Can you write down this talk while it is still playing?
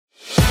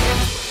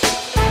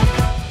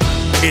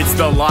It's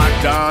the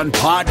Locked On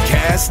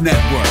Podcast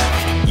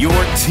Network, your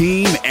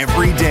team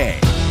every day.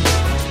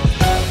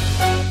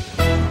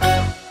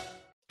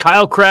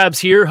 Kyle Krabs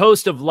here,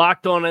 host of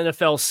Locked On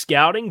NFL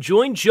Scouting.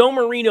 Join Joe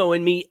Marino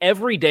and me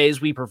every day as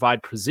we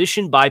provide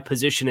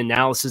position-by-position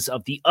analysis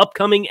of the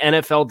upcoming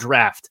NFL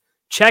Draft.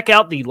 Check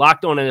out the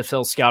Locked On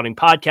NFL Scouting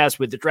podcast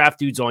with the Draft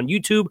Dudes on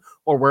YouTube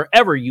or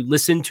wherever you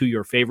listen to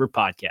your favorite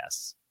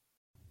podcasts.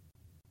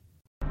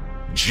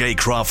 Jay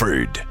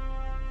Crawford,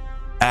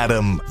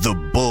 Adam the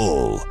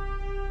Bull,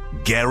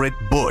 Garrett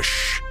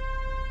Bush,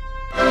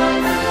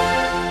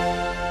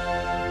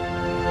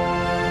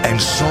 and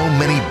so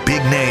many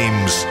big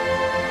names,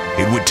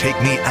 it would take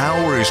me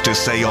hours to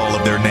say all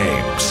of their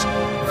names.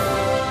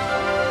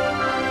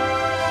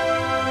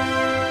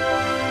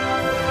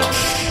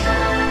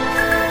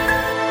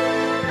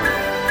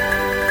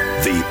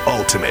 The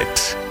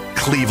ultimate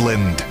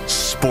Cleveland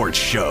sports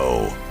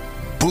show.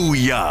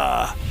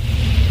 Booyah!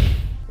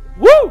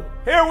 Woo!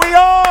 Here we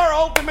are,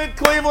 Ultimate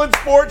Cleveland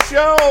Sports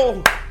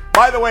Show.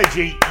 By the way,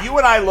 G, you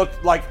and I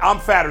look like, I'm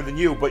fatter than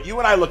you, but you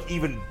and I look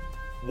even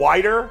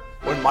wider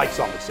when Mike's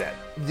on the set.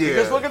 Yeah.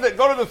 Because look at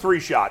go to the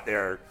 3-shot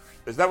there.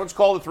 Is that what's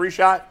called a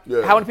 3-shot?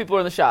 Yeah. How many people are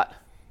in the shot?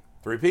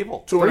 3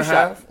 people.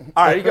 2.5.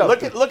 All right, There you go.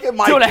 look at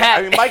Mike. 2.5.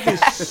 I mean, Mike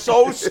is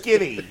so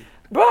skinny.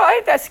 Bro, I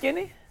ain't that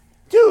skinny.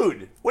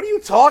 Dude, what are you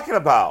talking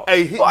about?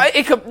 Hey,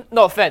 Well,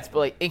 no offense, but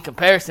like in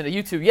comparison to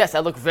you two, yes, I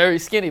look very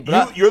skinny.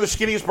 But You're the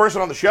skinniest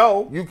person on the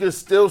show. you can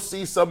still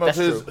see some of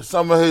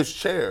his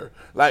chair.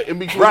 Like in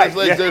between Right, his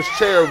legs, yeah. there's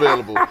chair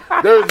available.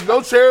 There's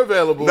no chair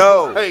available.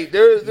 No. Hey,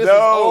 this is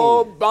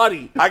all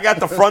body. I got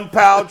the front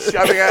pouch.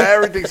 I mean,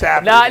 everything's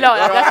happening. no,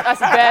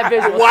 that's a bad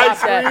visual. White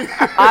Stop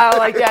that. I don't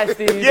like that,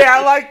 Steve. Yeah,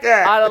 I like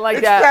that. I don't like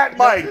it's that. Fat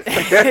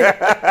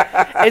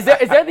Mike. Is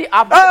there the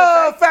opposite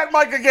Oh, effect? Fat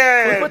Mike Can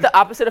again. we put the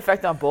opposite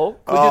effect on Bull?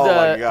 Can we Oh, do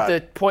my God.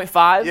 the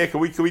 0.5? Yeah, can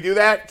we do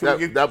that? Can we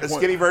get That a point-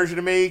 skinny version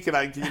of me?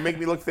 Can you make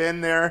me look thin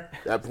there?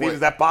 That Steve, point- is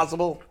that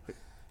possible?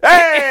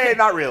 Hey,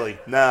 not really.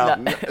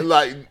 No.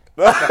 Like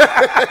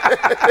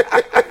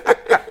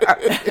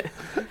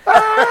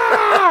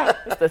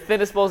It's the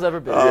thinnest Bull's ever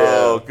been.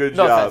 Oh, good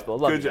No job. offense, Bull.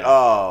 Love Good you, job. man.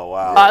 Oh,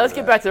 wow. All right, let's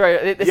get back to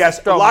the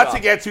Yes, a lot to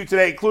get to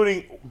today,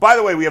 including, by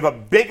the way, we have a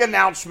big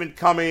announcement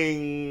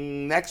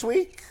coming next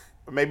week,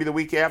 or maybe the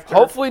week after.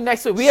 Hopefully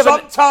next week. We have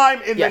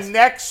sometime in Yes. the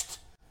next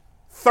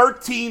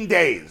 13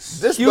 days.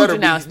 this Huge better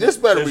announcement. This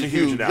better There's be a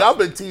huge huge. Y'all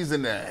announcement. been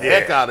teasing the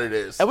heck out of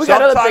this. And we got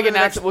another Sometime big in the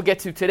next- announcement we'll get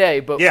to today,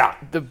 but Yeah.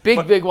 the big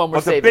one we're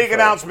But the saving. big for-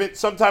 announcement,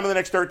 sometime in the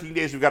next 13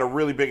 days, we've got a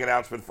really big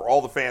announcement for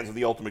all the fans of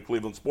the Ultimate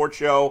Cleveland Sports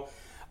Show.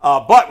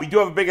 But we do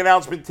have a big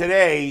announcement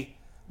today.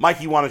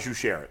 Mikey, why don't you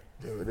share it?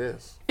 There it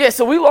is. Yeah,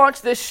 so we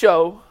launched this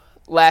show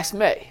last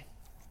May.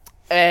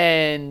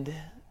 And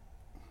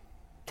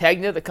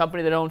Tegna, the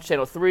company that owns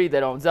Channel 3,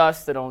 that owns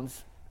us, that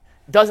owns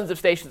dozens of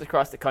stations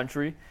across the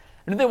country,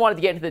 and they wanted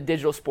to get into the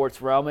digital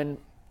sports realm. And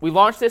we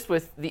launched this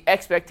with the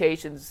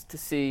expectations to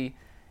see,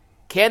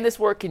 can this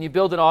work? Can you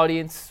build an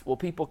audience? Will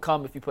people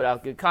come if you put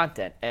out good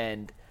content?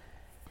 And,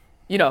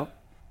 you know,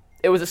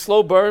 it was a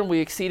slow burn. We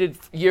exceeded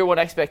year one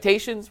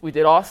expectations. We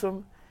did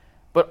awesome.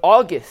 But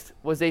August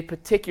was a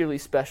particularly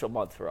special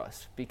month for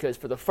us because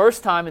for the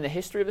first time in the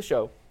history of the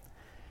show,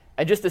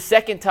 and just the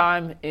second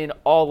time in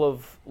all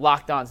of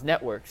Locked On's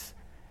networks,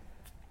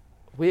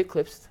 we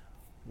eclipsed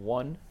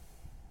 1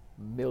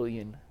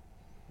 million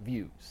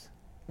views.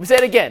 We say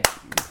it again,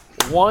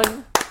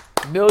 1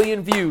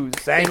 million views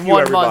Thank in you,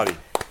 1 everybody.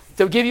 month.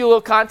 To give you a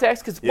little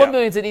context, because Yeah. 1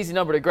 million is an easy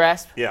number to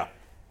grasp, Yeah.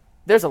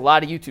 there's a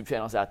lot of YouTube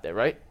channels out there,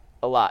 right?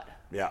 A lot.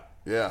 Yeah.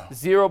 Yeah.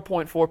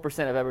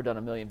 0.4% have ever done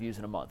 1 million views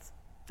in a month.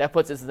 That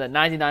puts us in the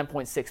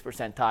 99.6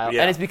 percentile.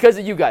 Yeah. And it's because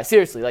of you guys.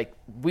 Seriously, like,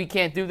 we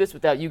can't do this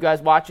without you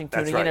guys watching,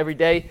 That's tuning right. in every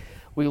day.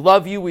 We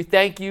love you. We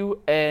thank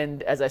you.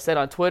 And as I said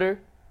on Twitter,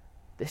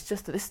 this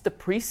is the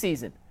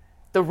preseason.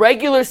 The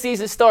regular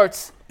season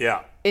starts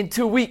Yeah. in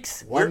 2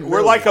 weeks. We're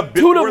million. like a bit.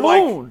 To the we're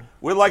like- moon.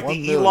 We're like 1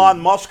 the million. Elon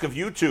Musk of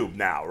YouTube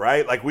now,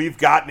 right? Like we've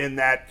gotten in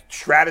that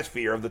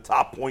stratosphere of the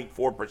top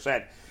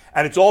 0.4%.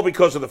 And it's all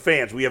because of the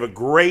fans. We have a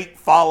great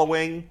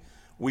following.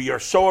 We are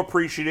so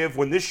appreciative.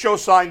 When this show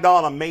signed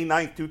on May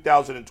 9th,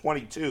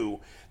 2022,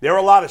 there were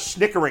a lot of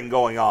snickering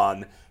going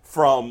on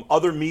from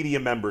other media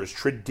members,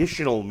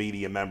 traditional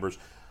media members,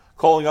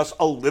 calling us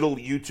a little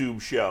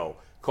YouTube show,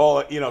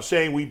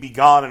 saying we'd be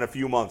gone in a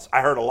few months.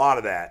 I heard a lot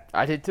of that.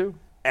 I did too.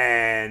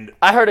 And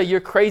I heard you're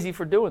crazy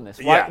for doing this.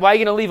 Why Yeah. are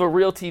you going to leave a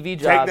real TV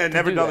job? Tegna had to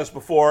never do done that? this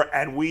before,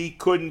 and we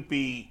couldn't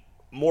be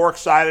more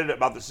excited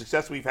about the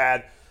success we've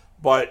had.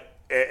 But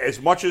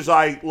as much as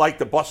I like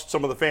to bust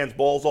some of the fans'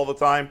 balls all the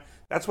time,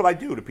 that's what I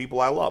do to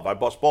people I love. I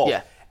bust balls.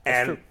 Yeah,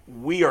 that's and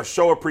true. we are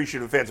so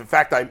appreciative of fans. In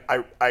fact, I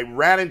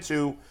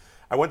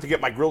went to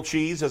get my grilled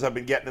cheese, as I've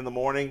been getting in the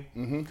morning.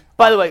 Mm-hmm.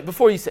 By the way,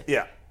 before you say,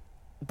 Yeah.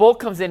 Bull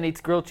comes in and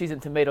eats grilled cheese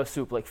and tomato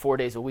soup like 4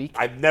 days a week.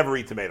 I've never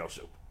eaten tomato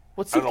soup.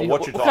 What I soup don't do know you?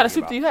 what you're What kind of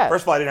talking soup do about. you have?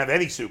 First of all, I didn't have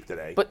any soup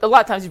today. But a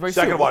lot of times you bring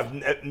Second soup. of all, I've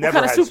What never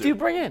kind of had soup do you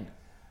bring in?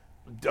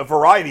 A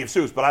variety of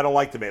soups, but I don't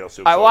like tomato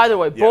soup. All right, so well, either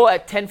way, yeah. Bull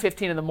at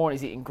 10:15 in the morning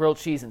is eating grilled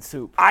cheese and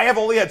soup. I have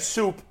only had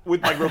soup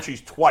with my grilled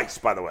cheese twice,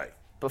 by the way.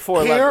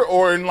 before Here 11.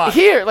 or in life?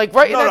 Here, like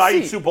right in that I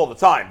seat. eat soup all the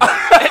time.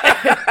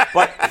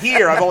 But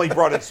here, I've only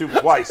brought in soup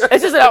twice.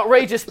 It's just an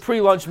outrageous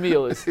pre-lunch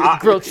meal. It's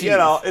grilled cheese. You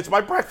know, it's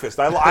my breakfast.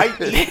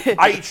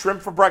 I eat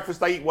shrimp for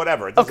breakfast. I eat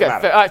whatever. It doesn't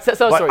matter. Fair. All right, so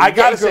but sorry. I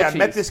got to say, I cheese.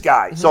 met this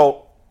guy.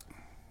 So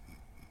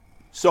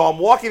I'm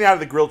walking out of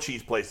the grilled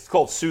cheese place. It's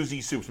called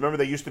Susie's Soups. Remember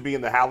they used to be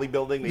in the Halley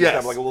building? They used to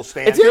have like a little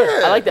stand. It's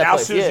good. I like that now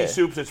place. Susie's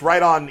Soups. It's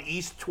right on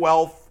East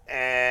 12th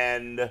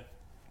and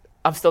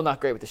I'm still not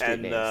great with the street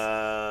names.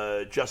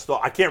 I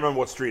can't remember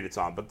what street it's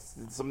on, but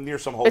it's near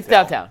some hotel. It's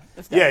downtown.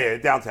 Yeah,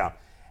 downtown.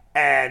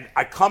 And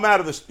I come out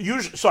of this.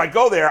 So I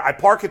go there. I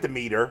park at the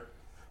meter,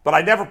 but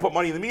I never put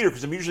money in the meter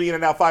because I'm usually in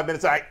and out 5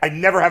 minutes. I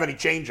never have any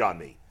change on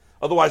me.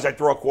 Otherwise, I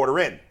throw a quarter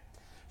in.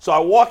 So I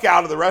walk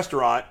out of the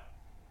restaurant.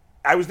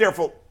 I was there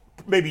for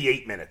maybe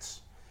 8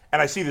 minutes,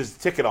 and I see this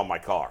ticket on my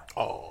car.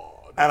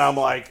 And I'm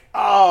like,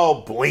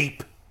 oh,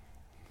 bleep.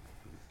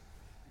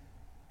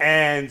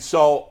 And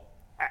so,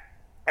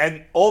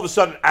 and all of a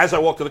sudden, as I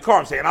walk to the car,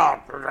 I'm saying,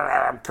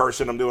 I'm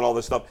cursing, I'm doing all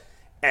this stuff.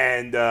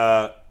 And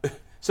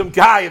some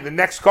guy in the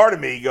next car to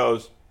me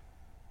goes,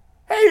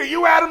 hey, are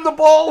you Adam the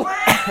Bull?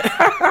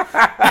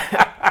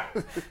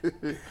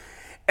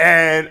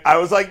 And I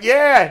was like,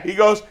 yeah. He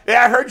goes,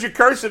 yeah, I heard you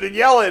cursing and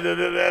yelling.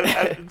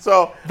 And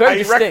so Very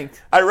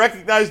distinct. I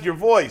recognized your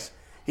voice.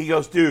 He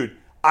goes, dude,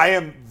 I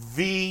am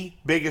the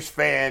biggest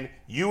fan.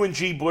 You and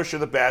G. Bush are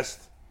the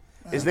best.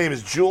 His name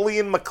is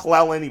Julian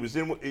McClellan. He was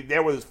there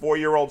with his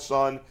 4-year-old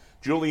son.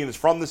 Julian is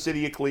from the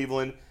city of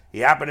Cleveland. He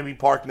happened to be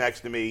parked next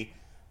to me.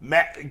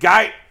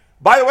 Guy,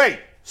 by the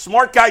way,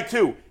 smart guy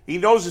too. He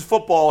knows his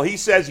football. He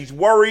says he's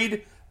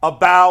worried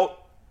about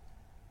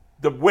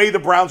the way the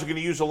Browns are going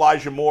to use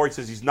Elijah Moore. He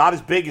says he's not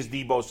as big as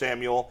Deebo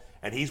Samuel,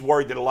 and he's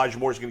worried that Elijah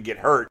Moore is going to get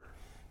hurt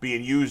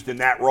being used in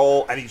that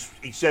role. And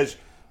he says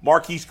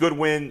Marquise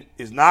Goodwin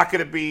is not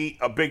going to be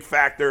a big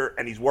factor,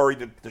 and he's worried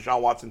that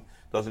Deshaun Watson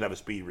doesn't have a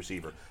speed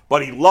receiver.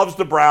 But he loves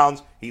the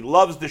Browns. He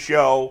loves the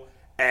show.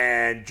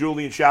 And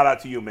Julian, shout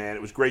out to you, man.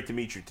 It was great to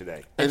meet you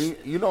today. And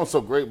you know what's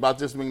so great about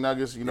this,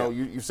 McNuggets? You know,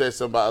 you said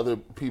something about other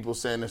people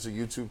saying it's a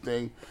YouTube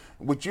thing.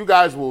 What you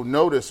guys will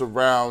notice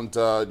around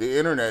the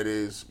internet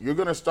is you're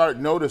going to start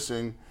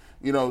noticing,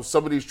 you know,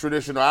 some of these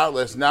traditional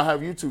outlets now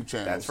have YouTube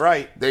channels. That's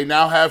right. They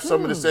now have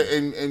some of the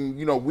same, and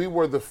you know, we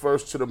were the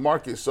first to the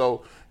market.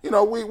 So, you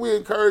know, we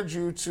encourage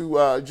you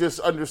to just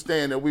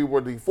understand that we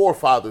were the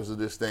forefathers of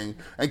this thing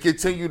and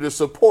continue to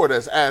support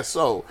us as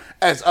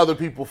other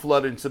people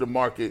flood into the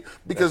market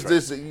because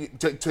this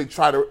to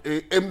try to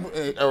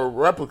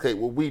replicate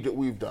what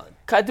we've done.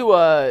 Can I do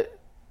a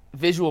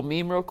visual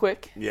meme real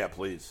quick? Yeah,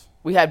 please.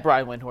 We had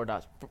Brian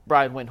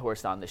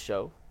Windhorst on the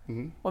show.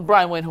 Mm-hmm. When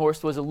Brian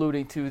Windhorst was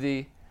alluding to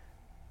the,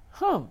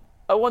 I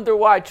wonder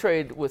why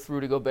trade with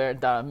Rudy Gobert and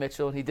Donovan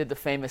Mitchell, and he did the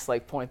famous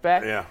point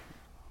back. Yeah.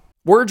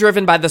 We're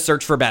driven by the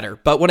search for better,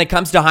 but when it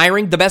comes to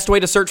hiring, the best way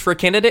to search for a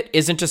candidate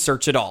isn't to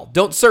search at all.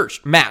 Don't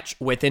search, match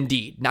with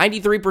Indeed.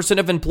 93%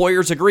 of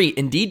employers agree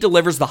Indeed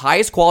delivers the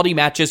highest quality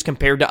matches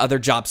compared to other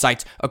job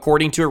sites,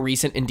 according to a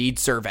recent Indeed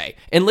survey.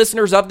 And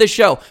listeners of this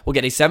show will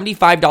get a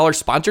 $75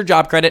 sponsored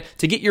job credit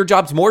to get your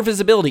jobs more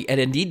visibility at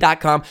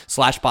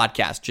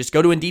Indeed.com/podcast. Just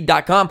go to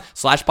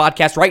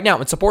Indeed.com/podcast right now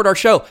and support our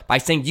show by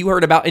saying you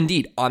heard about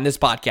Indeed on this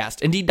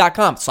podcast.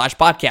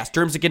 Indeed.com/podcast.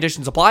 Terms and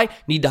conditions apply.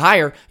 Need to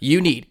hire? You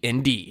need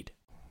Indeed.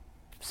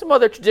 Some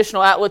other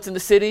traditional outlets in the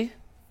city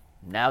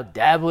now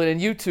dabbling in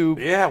YouTube.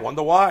 Yeah,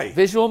 wonder why.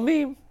 Visual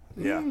meme.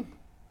 Yeah.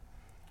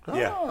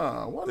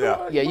 Yeah.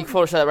 Yeah, you can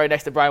Photoshop that right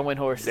next to Brian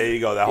Windhorst. There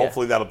you go.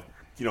 Hopefully that'll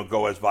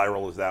go as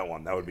viral as that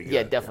one. That would be good.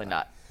 Yeah, definitely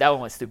not. That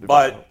one was stupid.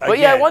 But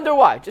yeah, I wonder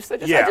why. I just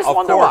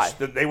wonder why.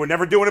 They were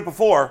never doing it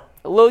before.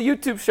 A little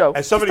YouTube show.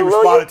 And somebody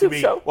responded to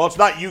me, well, it's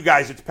not you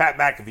guys, it's Pat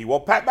McAfee. Well,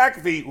 Pat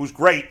McAfee, who's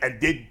great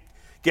and did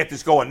get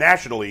this going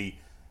nationally,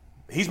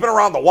 he's been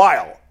around a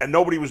while, and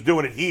nobody was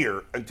doing it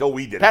here until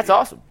we did it. Pat's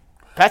awesome.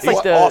 Pat's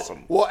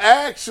awesome. Well,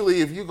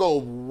 actually, if you go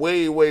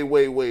way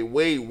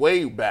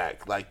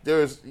back,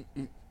 there's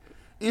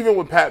even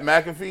with Pat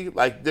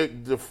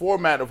McAfee, the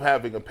format of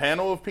having a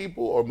panel of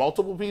people or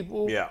multiple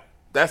people. Yeah,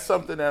 that's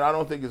something that I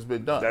don't think has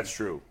been done. That's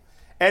true.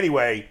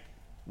 Anyway,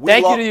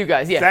 thank you to you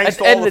guys. Yeah, thanks at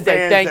the to end all of the the day,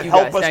 fans thank that you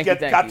help guys.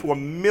 us got to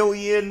 1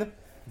 million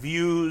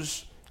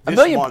views. A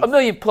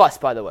million plus,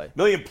 by the way. $1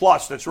 million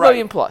plus, that's right. $1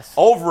 million plus.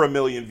 Over 1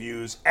 million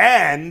views,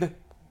 and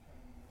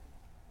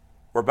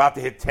we're about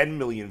to hit 10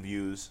 million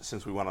views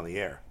since we went on the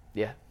air.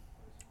 Yeah.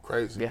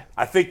 Crazy. Yeah.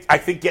 I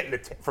think getting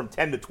from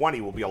 10 to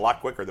 20 will be a lot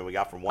quicker than we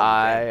got from 1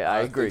 to 10. I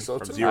agree. So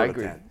from 0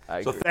 to 10.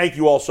 I so agree. thank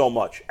you all so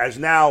much. As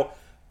now,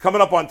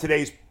 coming up on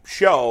today's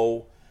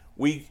show,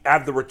 we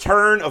have the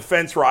return of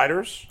Fence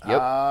Riders.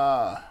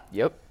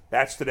 Yep.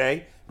 That's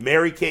today.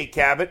 Mary Kay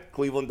Cabot,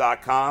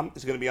 Cleveland.com,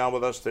 is going to be on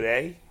with us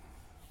today.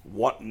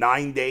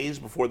 9 days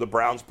before the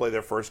Browns play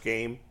their first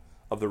game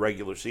of the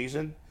regular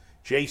season.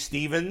 Jay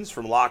Stevens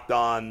from Locked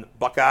On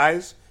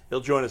Buckeyes. He'll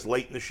join us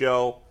late in the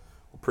show.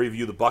 We'll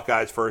preview the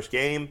Buckeyes' first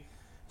game.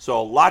 So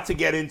a lot to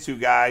get into,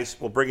 guys.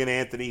 We'll bring in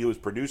Anthony, who is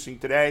producing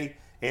today.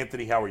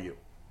 Anthony, how are you?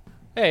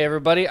 Hey,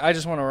 everybody. I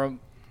just want to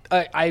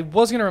I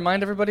was going to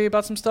remind everybody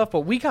about some stuff,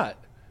 but we got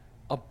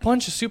a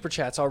bunch of super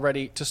chats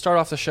already to start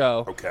off the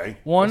show. Okay.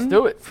 One Let's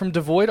do it. from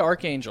Devoid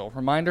Archangel.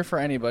 Reminder for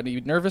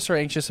anybody nervous or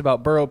anxious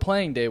about Burrow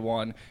playing day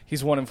one.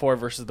 He's 1-4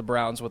 versus the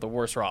Browns with a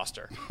worse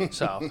roster.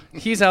 So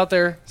he's out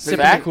there sipping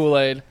the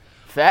Kool-Aid.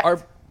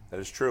 Fact. That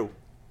is true.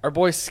 Our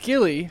boy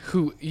Skilly,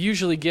 who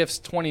usually gifts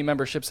 20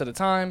 memberships at a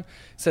time,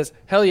 says,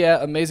 hell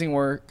yeah, amazing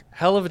work.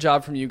 Hell of a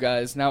job from you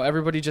guys. Now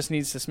everybody just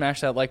needs to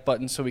smash that like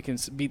button so we can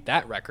beat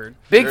that record.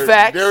 Big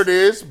facts. There it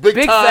is. Big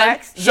time.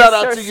 Facts. Shout yes,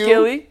 out sir, to you.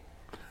 Skilly.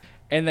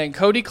 And then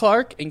Cody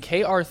Clark and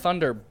KR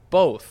Thunder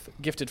both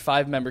gifted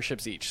 5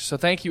 memberships each. So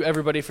thank you,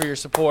 everybody, for your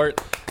support.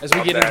 As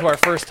we get into our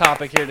first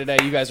topic here today,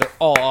 you guys are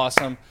all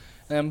awesome.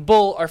 And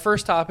Bull, our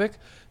first topic,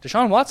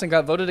 Deshaun Watson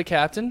got voted a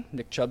captain.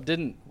 Nick Chubb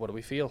didn't. What do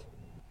we feel?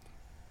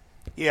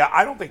 Yeah,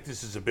 I don't think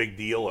this is a big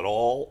deal at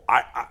all.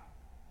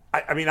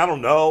 I mean, I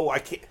don't know. I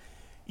can't.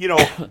 You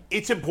know,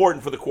 it's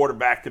important for the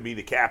quarterback to be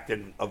the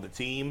captain of the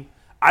team.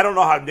 I don't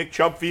know how Nick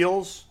Chubb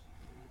feels.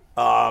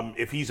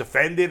 If he's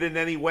offended in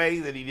any way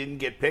that he didn't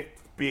get picked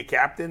to be a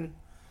captain.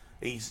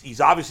 He's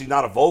obviously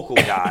not a vocal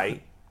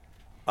guy.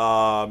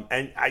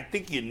 And I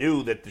think you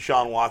knew that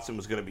Deshaun Watson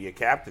was going to be a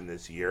captain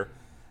this year.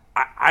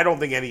 I don't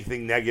think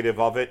anything negative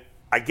of it.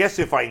 I guess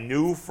if I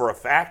knew for a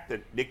fact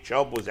that Nick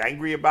Chubb was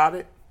angry about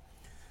it,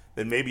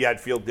 then maybe I'd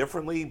feel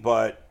differently,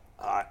 but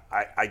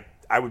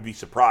I would be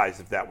surprised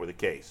if that were the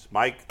case.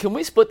 Mike? Can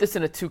we split this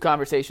into 2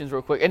 conversations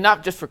real quick? And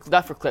not for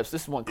clips.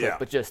 This is one clip, Yeah.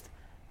 but just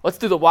let's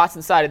do the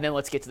Watson side and then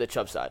let's get to the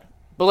Chubb side.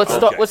 But let's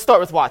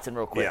start with Watson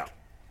real quick. Yeah.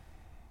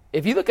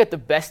 If you look at the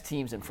best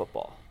teams in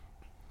football,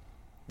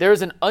 there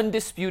is an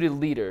undisputed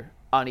leader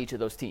on each of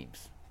those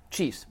teams.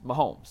 Chiefs,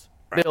 Mahomes.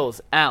 Right. Bills,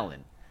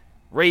 Allen.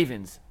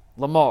 Ravens,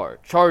 Lamar.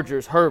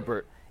 Chargers,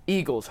 Herbert.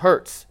 Eagles,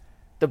 Hurts.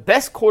 The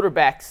best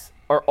quarterbacks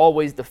are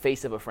always the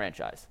face of a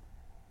franchise.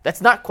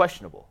 That's not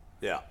questionable.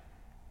 Yeah.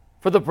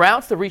 For the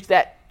Browns to reach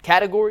that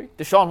category,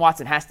 Deshaun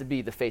Watson has to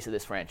be the face of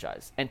this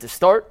franchise. And to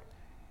start,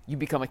 you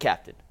become a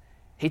captain.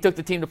 He took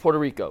the team to Puerto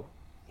Rico.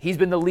 He's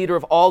been the leader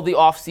of all the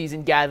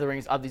offseason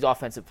gatherings of these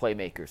offensive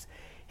playmakers.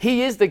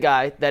 He is the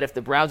guy that if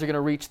the Browns are going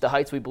to reach the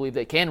heights we believe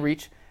they can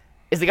reach,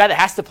 is the guy that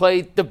has to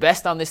play the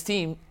best on this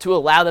team to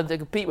allow them to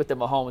compete with the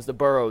Mahomes, the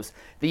Burrows,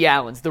 the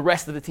Allens, the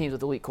rest of the teams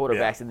with elite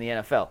quarterbacks in the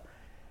NFL.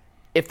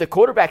 If the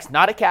quarterback's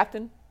not a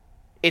captain,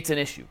 it's an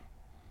issue.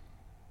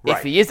 Right.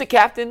 If he is a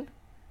captain,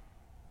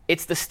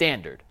 it's the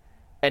standard.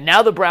 And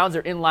now the Browns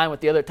are in line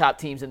with the other top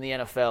teams in the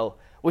NFL,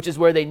 which is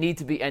where they need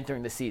to be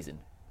entering the season.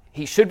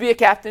 He should be a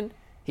captain.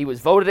 He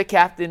was voted a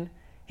captain.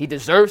 He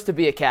deserves to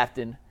be a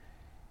captain.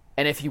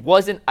 And if he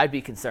wasn't, I'd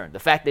be concerned. The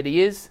fact that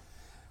he is,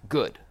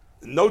 good.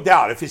 No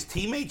doubt. If his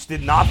teammates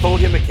did not vote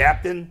him a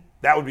captain,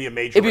 that would be a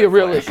major It'd be a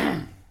real flag.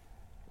 issue.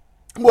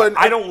 Well,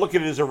 I don't look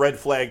at it as a red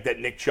flag that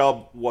Nick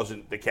Chubb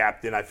wasn't the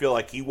captain. I feel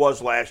like he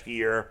was last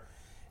year.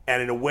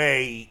 And in a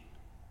way,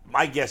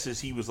 my guess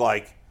is he was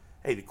like,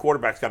 hey, the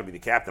quarterback's got to be the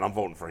captain. I'm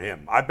voting for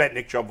him. I bet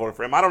Nick Chubb voted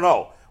for him. I don't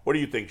know. What do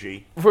you think,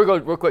 G? Before we go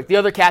real quick, the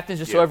other captains,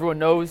 just so everyone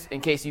knows,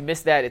 in case you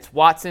missed that, it's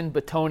Watson,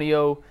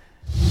 Bitonio,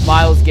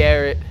 Myles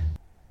Garrett,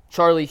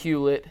 Charlie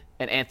Hewlett,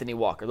 and Anthony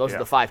Walker. Those are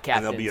the 5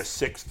 captains. And there'll be a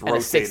 6th and a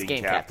rotating 6th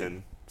game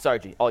captain. Sorry,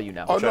 G. All you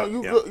know. Oh, no,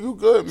 you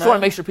good, man. Just want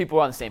to make sure people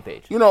are on the same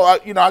page.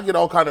 I get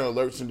all kind of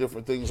alerts and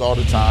different things all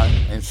the time.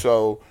 And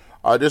so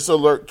this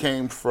alert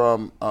came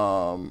from,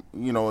 a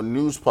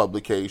news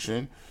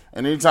publication.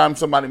 And anytime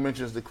somebody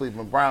mentions the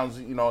Cleveland Browns,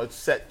 it's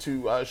set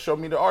to show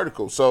me the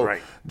article. So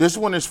This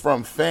one is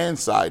from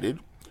Fansided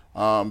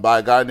by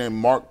a guy named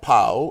Mark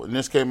Powell. And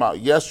this came out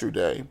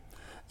yesterday.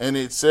 And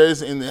it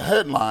says in the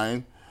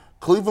headline,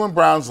 Cleveland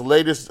Browns'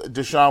 latest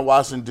Deshaun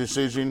Watson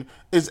decision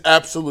is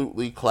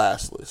absolutely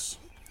classless.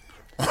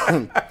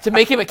 To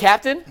make him a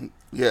captain?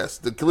 Yes.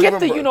 Get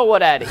the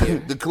you-know-what out of here.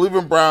 The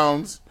Cleveland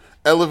Browns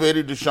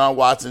elevated Deshaun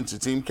Watson to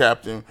team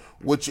captain,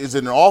 which is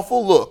an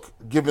awful look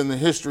given the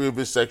history of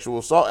his sexual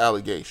assault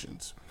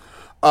allegations.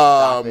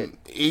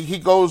 He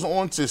goes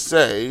on to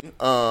say,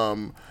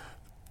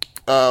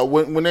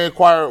 when they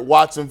acquired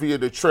Watson via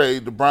the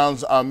trade, the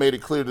Browns made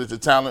it clear that the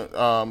talent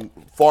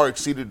far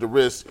exceeded the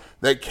risk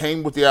that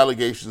came with the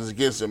allegations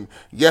against him.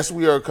 Yes,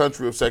 we are a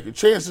country of second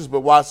chances, but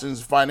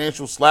Watson's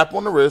financial slap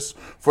on the wrist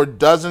for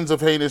dozens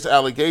of heinous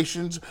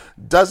allegations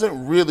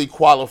doesn't really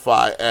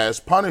qualify as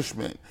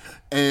punishment.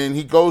 And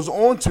he goes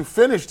on to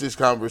finish this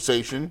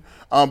conversation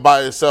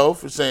by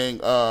itself, saying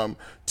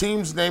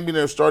teams naming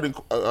their starting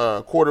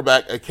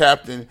quarterback a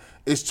captain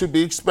is to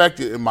be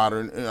expected in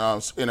modern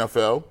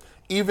NFL.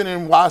 Even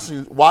in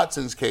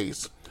Watson's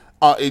case,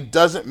 it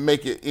doesn't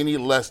make it any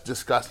less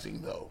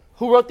disgusting, though.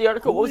 Who wrote the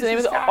article? What was the name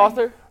of the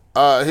author?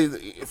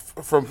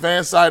 From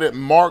Fansided,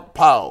 Mark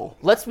Powell.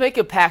 Let's make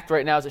a pact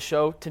right now as a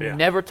show to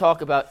never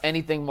talk about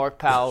anything Mark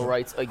Powell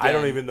writes again. I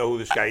don't even know who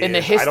this guy is. In the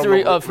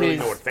history of really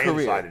his know what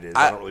career. Fansided is.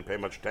 I don't really pay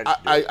much attention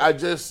to it. I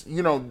just,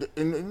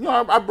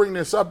 I bring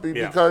this up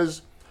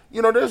because,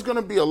 there's going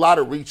to be a lot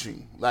of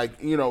reaching. Like,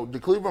 the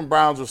Cleveland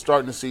Browns are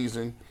starting the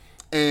season,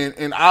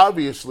 and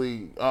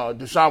obviously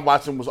Deshaun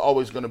Watson was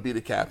always going to be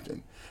the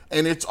captain.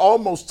 And it's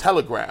almost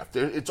telegraphed.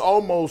 It's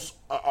almost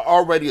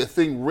already a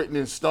thing written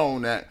in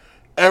stone that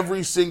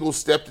every single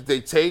step that they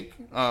take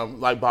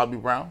like Bobby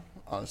Brown.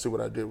 See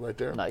what I did right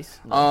there? Nice.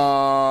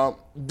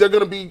 They're going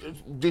to be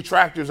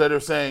detractors that are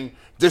saying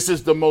this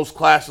is the most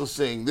classless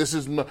thing. This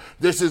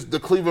is the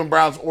Cleveland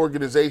Browns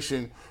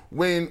organization.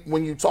 When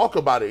you talk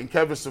about it, and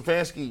Kevin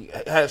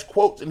Stefanski has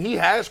quotes, and he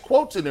has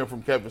quotes in there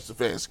from Kevin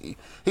Stefanski.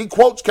 He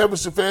quotes Kevin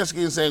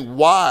Stefanski and saying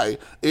why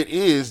it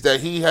is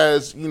that he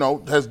has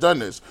done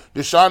this.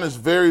 Deshaun is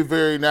very,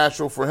 very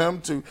natural for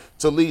him to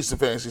lead,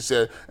 Stefanski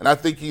said, and I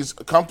think he's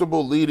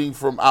comfortable leading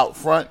from out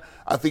front.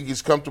 I think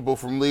he's comfortable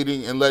from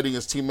leading and letting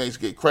his teammates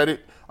get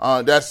credit.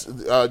 That's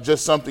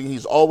just something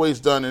he's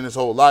always done in his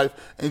whole life,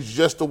 and it's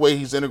just the way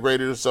he's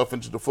integrated himself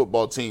into the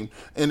football team,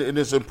 and it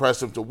is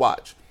impressive to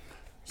watch.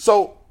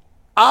 So,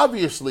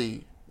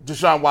 obviously,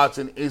 Deshaun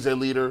Watson is a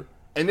leader,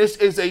 and this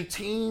is a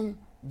team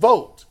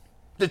vote.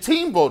 The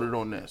team voted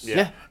on this.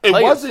 Yeah.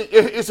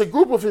 It's a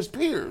group of his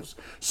peers.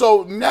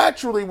 So,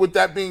 naturally, with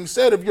that being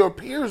said, if your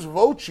peers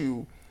vote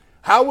you,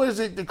 how is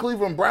it the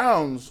Cleveland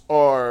Browns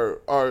are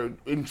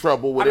in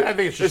trouble with it? I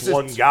think it's just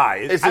one guy.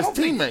 It's his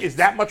teammates. Is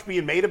that much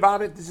being made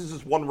about it? This is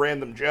just one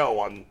random Joe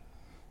on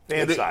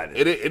fan side.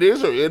 It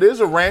is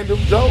a random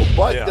Joe,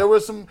 but there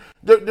was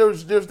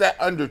there's that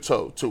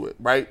undertow to it,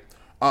 right?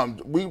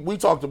 We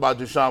talked about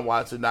Deshaun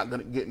Watson not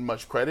going to get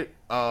much credit,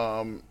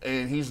 and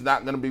he's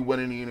not going to be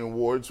winning any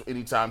awards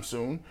anytime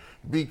soon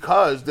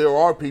because there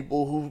are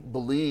people who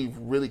believe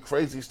really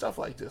crazy stuff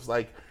like this,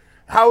 like.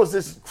 How is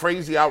this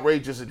crazy,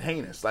 outrageous, and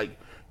heinous? Like,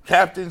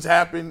 captains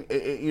happen.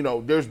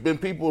 There's been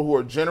people who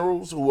are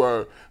generals, who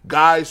are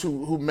guys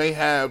who may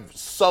have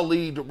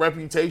sullied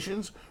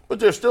reputations, but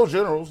they're still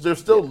generals. They're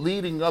still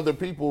leading other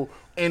people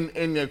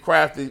in their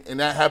craft, and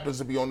that happens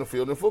to be on the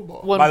field in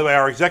football. By the way,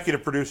 our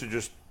executive producer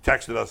just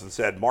texted us and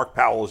said Mark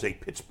Powell is a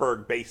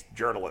Pittsburgh-based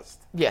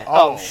journalist. Yeah.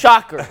 Oh,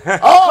 shocker.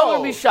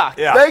 Totally shocked.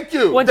 Yeah. Thank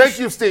you. Thank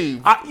you,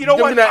 Steve. You know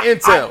Give what? me that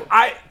intel.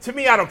 To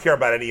me, I don't care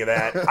about any of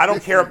that. I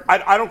don't care.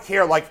 I don't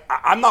care. Like,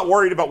 I'm not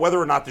worried about whether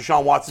or not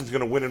Deshaun Watson's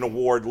going to win an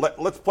award.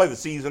 Let's play the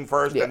season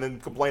first and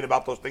then complain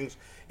about those things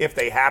if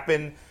they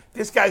happen.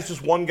 This guy's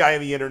just one guy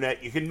on the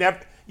internet. You're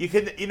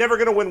never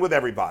going to win with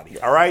everybody.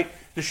 All right.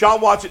 Deshaun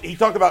Watson. He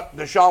talked about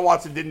Deshaun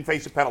Watson didn't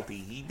face a penalty.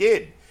 He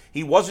did.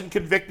 He wasn't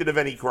convicted of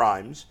any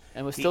crimes.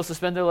 And was still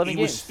suspended 11 games.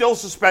 He was still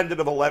suspended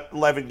of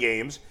 11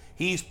 games.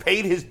 He's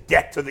paid his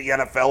debt to the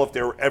NFL if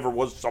there ever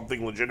was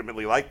something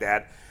legitimately like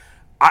that.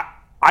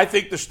 I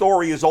think the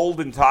story is old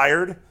and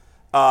tired,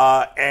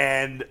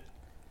 and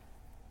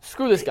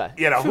screw this guy.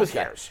 Who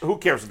cares? Who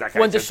cares what that guy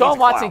When says? Deshaun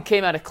Watson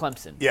came out of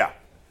Clemson,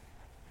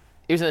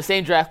 he was in the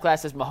same draft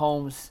class as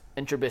Mahomes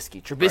and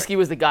Trubisky. Trubisky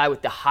was the guy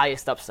with the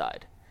highest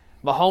upside.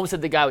 Mahomes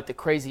had the guy with the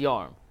crazy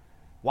arm.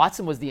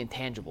 Watson was the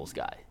intangibles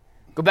guy.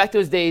 Go back to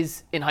his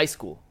days in high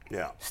school.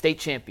 Yeah. State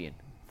champion,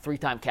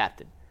 3-time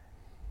captain.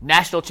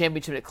 National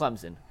championship at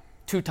Clemson,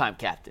 2-time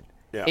captain.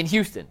 Yeah. In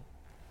Houston,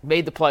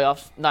 made the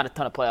playoffs, not a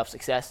ton of playoff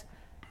success.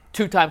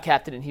 2-time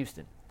captain in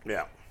Houston.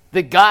 Yeah.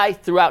 The guy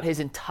throughout his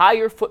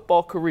entire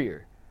football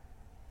career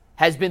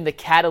has been the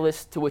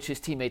catalyst to which his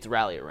teammates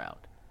rally around.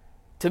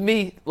 To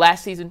me,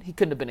 last season, he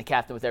couldn't have been a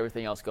captain with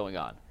everything else going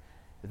on.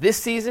 This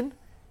season,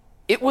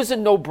 it was a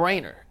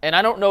no-brainer. And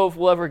I don't know if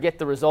we'll ever get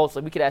the results.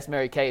 Like, we could ask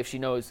Mary Kay if she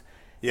knows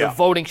the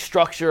voting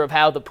structure of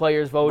how the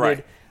players voted.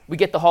 Right. We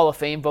get the Hall of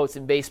Fame votes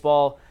in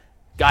baseball.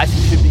 Guys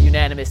who should be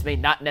unanimous may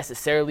not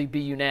necessarily be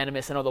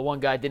unanimous. I know the one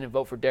guy didn't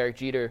vote for Derek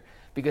Jeter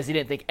because he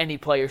didn't think any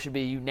player should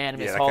be a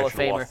unanimous Hall of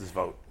Famer. Lost his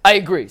vote. I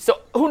agree. So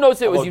who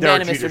knows if it was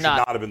unanimous Derek Jeter or not?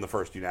 should not have been the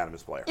first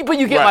unanimous player. But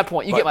you get my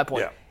point. You get my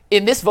point.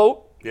 In this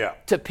vote,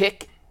 to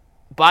pick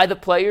by the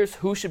players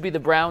who should be the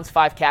Browns'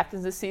 5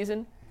 captains this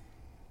season,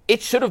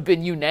 it should have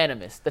been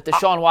unanimous that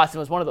Deshaun Watson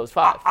was one of those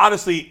 5.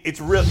 Honestly, it's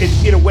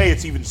in a way,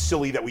 it's even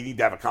silly that we need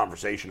to have a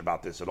conversation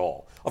about this at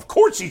all. Of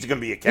course he's going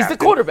to be a captain. He's the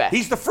quarterback.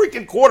 He's the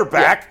freaking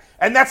quarterback,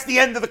 and that's the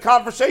end of the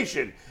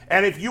conversation.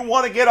 And if you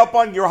want to get up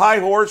on your high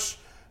horse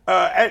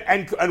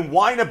and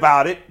whine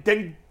about it,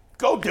 then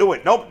go do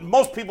it. No,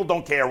 most people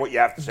don't care what you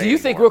have to say. Do you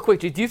think, real quick,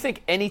 do you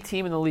think any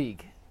team in the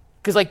league,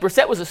 because like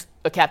Brissett was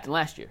a captain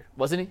last year,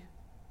 wasn't he?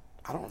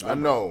 I don't know.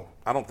 No.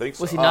 I don't think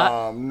so. Was he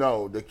not?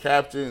 No, the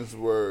captains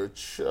were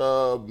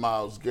Chubb,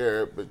 Myles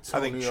Garrett, Batonio. I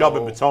think Chubb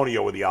and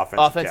Batonio were the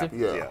offensive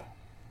captains. Yeah.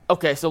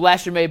 Okay, so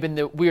last year may have been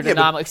the weird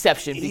anomaly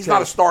exception. He's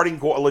not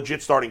a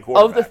legit starting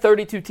quarterback. Of the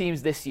 32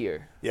 teams this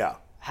year, yeah.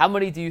 How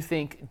many do you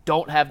think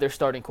don't have their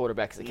starting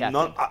quarterback as a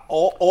captain?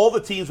 All the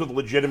teams with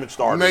legitimate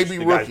starters, maybe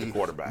the rookies. guy's the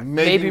quarterback.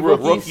 Maybe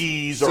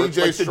rookies or CJ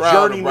like the Stroud,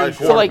 journeyman right.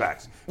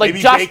 quarterbacks. So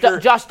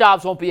like Josh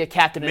Dobbs won't be a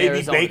captain in maybe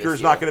Arizona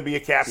Baker's not going to be a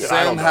captain.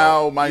 Sam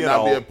Howell might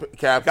not be a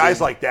captain. Guys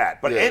like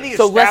that. But any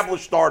So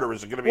established starter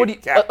is going to be a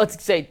captain.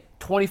 Let's say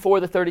 24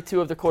 of the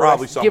 32 of the quarterbacks,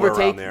 Probably somewhere give or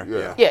take. around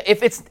there. Yeah,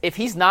 if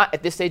he's not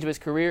at this stage of his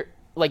career,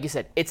 like you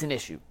said, it's an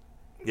issue.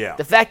 Yeah.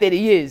 The fact that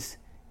he is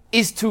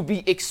to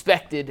be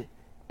expected,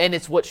 and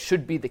it's what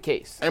should be the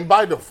case. And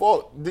by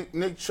default,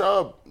 Nick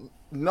Chubb,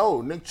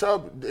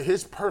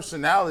 his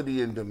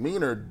personality and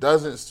demeanor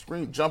doesn't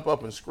jump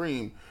up and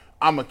scream,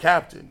 "I'm a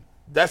captain."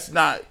 That's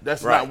not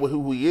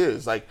who he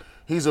is. Like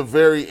He's a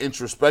very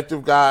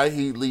introspective guy.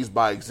 He leads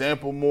by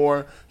example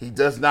more. He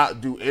does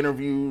not do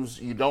interviews.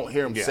 You don't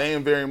hear him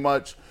saying very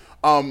much.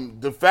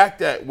 The fact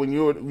that when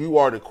you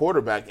are the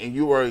quarterback and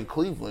you are in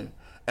Cleveland,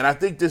 and I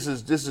think this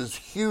is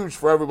huge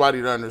for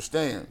everybody to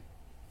understand.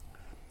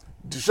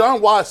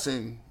 Deshaun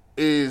Watson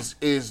is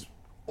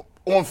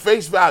on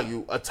face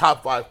value a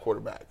top 5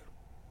 quarterback.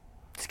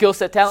 Skill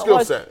set, talent,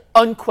 Skill set,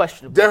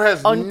 unquestionably. There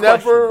has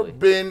never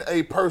been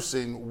a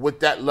person with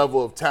that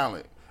level of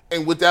talent,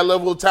 and with that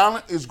level of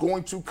talent is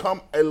going to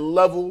come a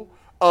level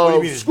of. What do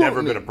you mean? There's scrutiny.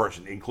 never been a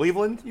person in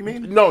Cleveland. You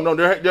mean? No,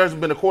 there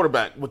hasn't been a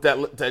quarterback with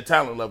that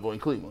talent level in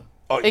Cleveland.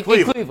 Oh, in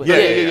Cleveland.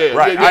 Yeah.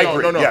 Right. I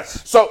agree. No.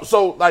 Yes.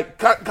 So like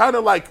kind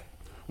of like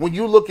when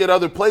you look at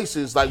other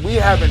places, like we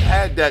haven't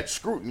had that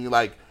scrutiny.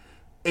 Like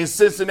in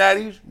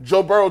Cincinnati,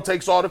 Joe Burrow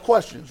takes all the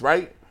questions,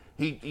 right?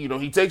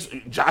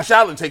 Josh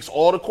Allen takes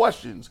all the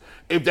questions.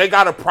 If they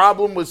got a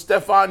problem with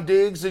Stephon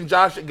Diggs and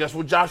Josh, guess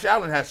what Josh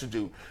Allen has to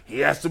do? He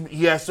has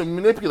to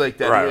manipulate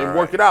that and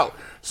work it out.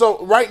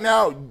 So right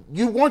now,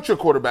 you want your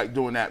quarterback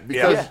doing that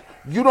because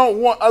you don't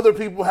want other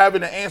people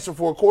having to answer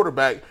for a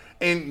quarterback,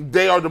 and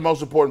they are the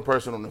most important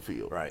person on the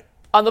field. Right.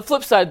 On the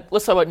flip side,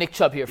 let's talk about Nick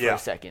Chubb here for a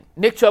second.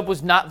 Nick Chubb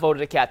was not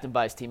voted a captain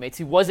by his teammates.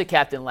 He was a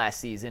captain last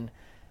season.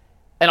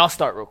 And I'll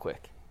start real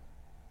quick.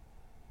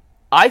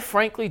 I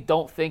frankly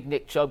don't think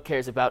Nick Chubb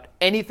cares about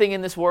anything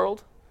in this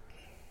world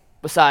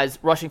besides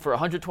rushing for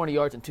 120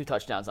 yards and 2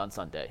 touchdowns on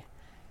Sunday.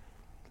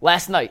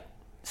 Last night,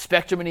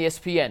 Spectrum and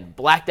ESPN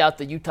blacked out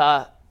the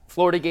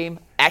Utah-Florida game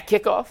at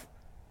kickoff.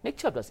 Nick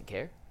Chubb doesn't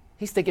care.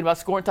 He's thinking about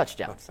scoring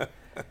touchdowns.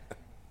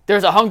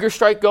 There's a hunger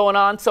strike going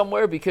on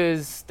somewhere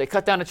because they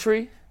cut down a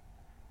tree.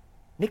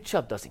 Nick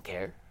Chubb doesn't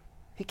care.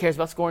 He cares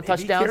about scoring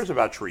touchdowns. He cares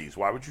about trees.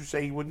 Why would you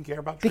say he wouldn't care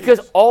about trees?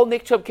 Because all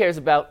Nick Chubb cares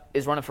about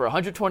is running for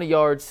 120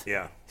 yards,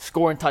 yeah,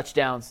 scoring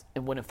touchdowns,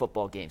 and winning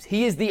football games.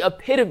 He is the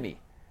epitome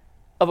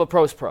of a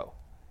pro's pro.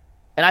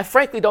 And I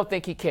frankly don't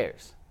think he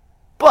cares.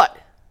 But,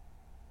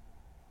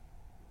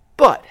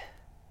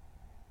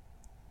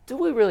 do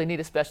we really need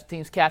a special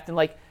teams captain?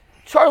 Like,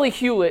 Charlie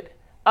Hewlett,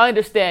 I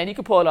understand. You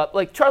can pull it up.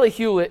 Like, Charlie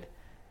Hewlett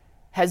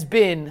has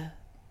been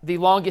the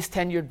longest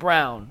tenured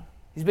Brown.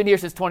 He's been here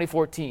since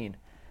 2014.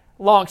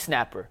 Long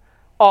snapper.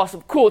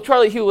 Awesome. Cool.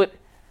 Charlie Hewlett.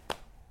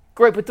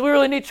 Great. But do we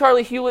really need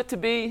Charlie Hewlett to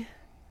be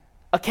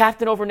a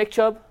captain over Nick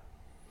Chubb?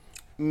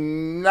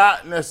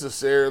 Not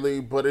necessarily,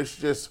 but it's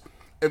just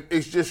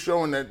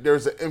showing that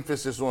there's an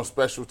emphasis on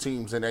special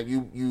teams and that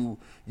you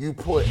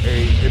put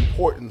a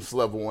importance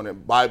level on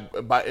it by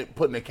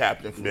putting a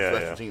captain from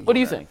special teams. What do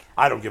you think?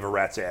 I don't give a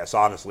rat's ass,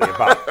 honestly,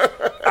 about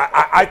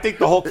I think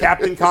the whole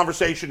captain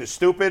conversation is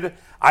stupid.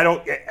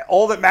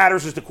 All that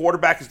matters is the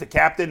quarterback is the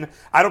captain.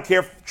 I don't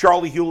care if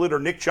Charlie Hewlett or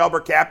Nick Chubb are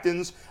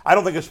captains. I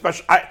don't think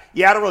I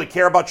don't really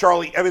care about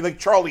Charlie. I mean, like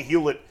Charlie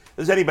Hewlett.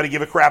 Does anybody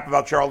give a crap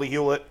about Charlie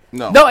Hewlett?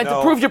 No, and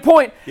to prove your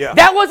point,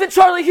 that wasn't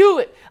Charlie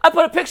Hewlett. I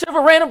put a picture of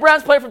a random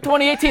Browns player from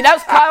 2018. That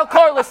was Kyle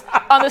Carless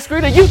on the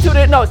screen. And YouTube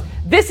didn't know.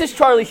 This is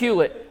Charlie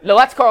Hewlett. No,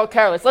 that's Carl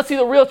Carless. Let's see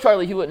the real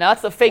Charlie Hewlett. Now,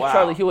 that's the fake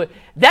Charlie Hewlett.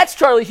 That's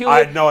Charlie Hewlett. I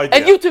had no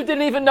idea. And YouTube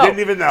didn't even know. Didn't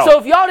even know. So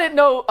if y'all didn't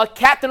know a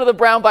captain of the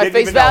Brown by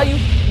face value,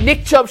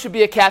 Nick Chubb should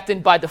be a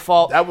captain by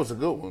default. That was a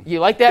good one. You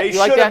like that? They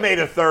should have made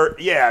a third.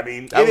 Yeah, I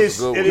mean, that was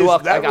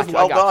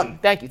well done.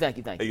 Thank you.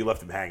 You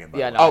left him hanging.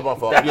 Yeah, no. Oh, my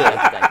fault.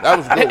 Yeah, that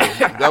was a good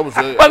one. That was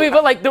a, I mean,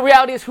 but like the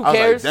reality is, who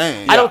cares? Like,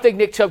 dang, I don't think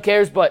Nick Chubb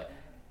cares, but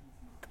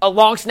a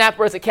long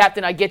snapper as a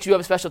captain, I get you have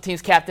a special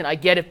teams captain, I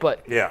get it,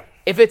 but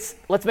if it's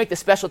let's make the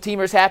special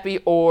teamers happy,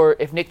 or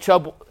if Nick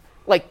Chubb,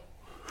 like,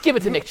 give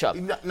it to Nick Chubb.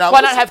 Now,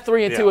 why not have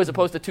 3 and 2 as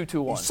opposed to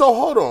 2-2-1? So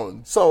hold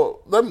on. So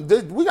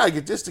we gotta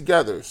get this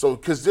together. So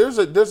because there's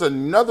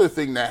another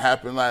thing that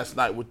happened last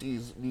night with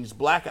these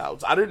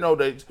blackouts. I didn't know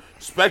that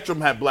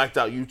Spectrum had blacked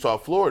out Utah,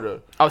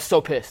 Florida. I was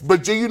so pissed.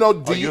 But do you know?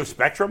 Do you have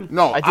Spectrum?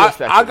 No, I do have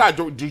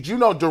Spectrum. Did you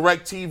know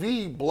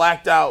DirecTV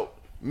blacked out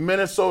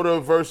Minnesota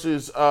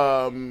versus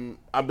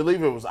I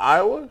believe it was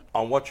Iowa?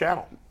 On what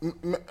channel?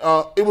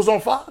 It was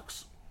on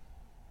Fox.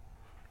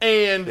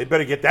 And they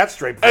better get that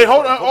straight. Hey,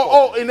 hold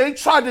on. And they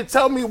tried to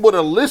tell me with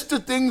a list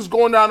of things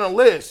going down the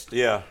list.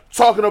 Yeah.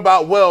 Talking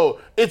about, well,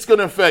 it's going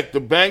to affect the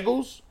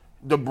Bengals,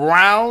 the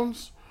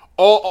Browns,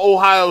 all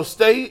Ohio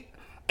State,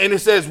 and it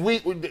says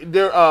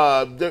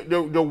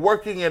they're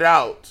working it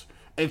out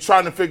and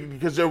trying to figure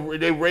because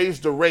they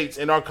raised the rates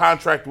and our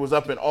contract was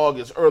up in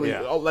August,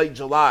 late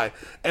July,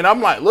 and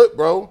I'm like, look,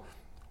 bro.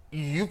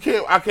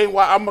 I can't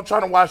watch. I'm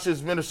trying to watch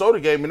this Minnesota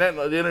game, and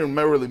it didn't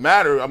really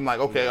matter. I'm like,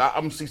 okay, I'm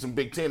going to see some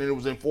Big Ten, and it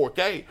was in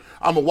 4K.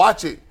 I'm going to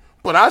watch it.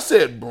 But I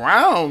said,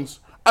 Browns.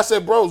 I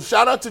said, bro,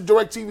 shout out to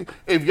DirecTV.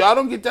 If y'all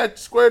don't get that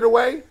squared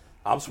away,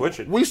 I'm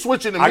switching. We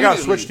switching immediately. I got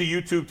to switch to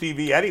YouTube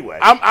TV anyway.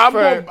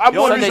 The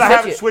only reason I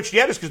haven't switched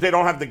yet is because they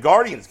don't have the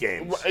Guardians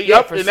games.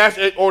 Yep, and that's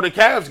it, or the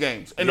Cavs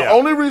games. And the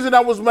only reason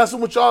I was messing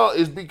with y'all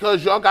is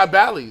because y'all got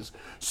Bally's.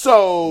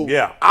 So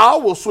I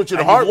will switch it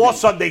to heartbeat. You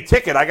lost Sunday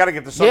ticket. I got to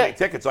get the Sunday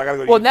ticket, so I got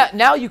to go. Well,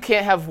 now you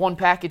can't have one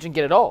package and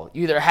get it all.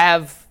 You either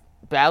have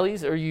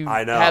Bally's or you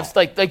have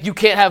like you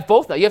can't have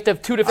both now. You have to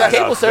have 2 different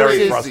cable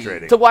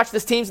services to watch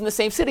these teams in the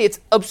same city. It's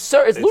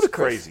absurd. It's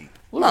ludicrous. Crazy.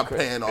 I'm not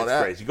paying all It's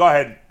that. crazy. Go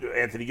ahead,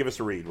 Anthony. Give us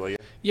a read, will you?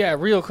 Yeah,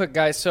 real quick,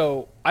 guys.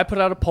 So I put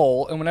out a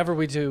poll, and whenever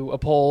we do a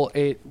poll,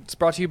 it's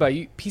brought to you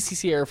by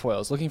PCC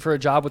Airfoils. Looking for a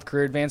job with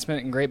career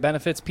advancement and great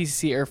benefits?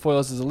 PCC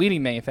Airfoils is a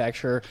leading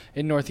manufacturer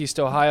in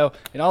Northeast Ohio.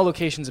 In all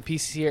locations of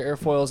PCC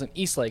Airfoils in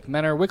Eastlake,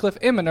 Menor, Wickliffe,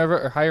 and Minerva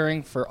are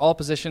hiring for all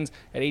positions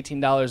at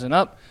 $18 and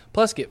up.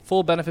 Plus, get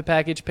full benefit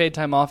package, paid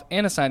time off,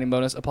 and a signing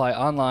bonus. Apply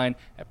online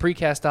at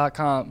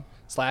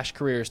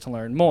precast.com/careers to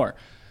learn more.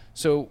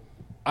 So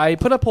I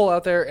put a poll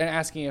out there and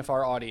asking if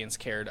our audience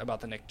cared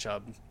about the Nick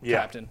Chubb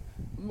captain.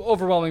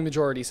 Overwhelming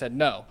majority said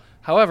no.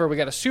 However, we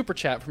got a super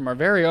chat from our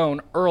very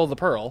own Earl the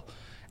Pearl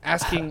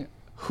asking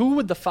who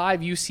would the 5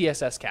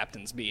 UCSS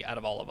captains be out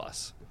of all of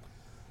us?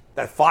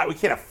 We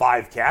can't have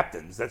 5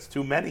 captains. That's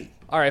too many.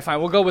 All right, fine.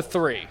 We'll go with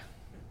 3.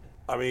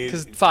 I mean,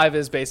 because 5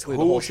 is basically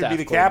the whole who should staff be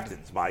the according to-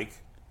 captains, Mike,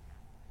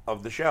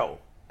 of the show?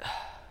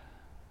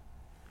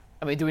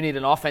 I mean, do we need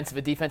an offensive,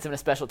 a defensive, and a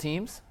special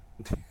teams?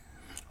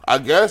 I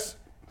guess.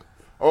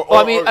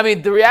 I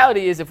mean, the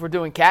reality is, if we're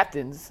doing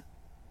captains,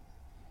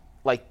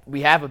 like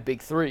we have a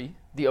big 3,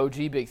 the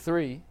OG big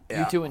 3,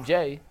 Yeah. U2 and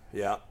J.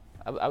 Yeah.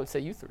 I would say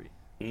you 3.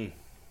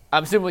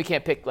 I'm assuming we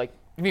can't pick you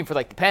mean for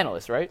the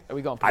panelists, right? Are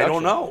we going? I Production?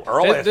 don't know.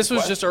 Earl asked This the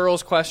was question. just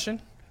Earl's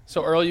question.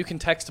 So, Earl, you can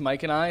text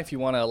Mike and I if you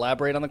want to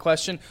elaborate on the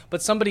question.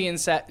 But somebody in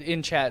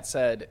chat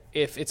said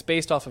if it's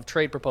based off of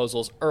trade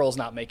proposals, Earl's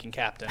not making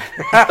captain.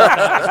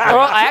 Earl's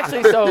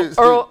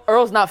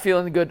not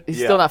feeling good. He's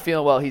Yeah. still not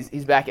feeling well.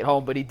 He's back at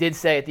home. But he did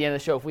say at the end of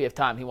the show, if we have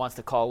time, he wants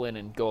to call in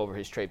and go over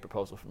his trade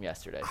proposal from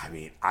yesterday. I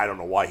mean, I don't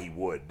know why he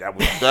would. That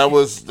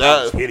was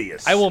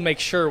hideous. I will make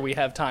sure we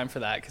have time for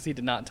that because he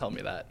did not tell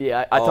me that.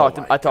 Yeah, I talked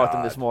to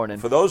him this morning.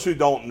 For those who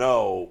don't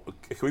know,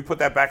 can we put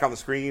that back on the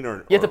screen?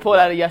 Or You have to pull it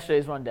out of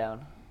yesterday's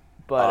rundown.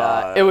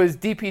 But it was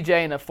DPJ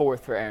and a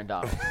 4th for Aaron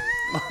Donald.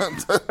 Or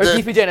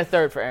DPJ and a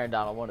 3rd for Aaron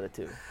Donald, one of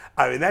the 2.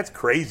 I mean, that's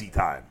crazy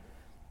time.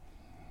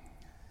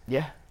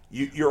 Yeah.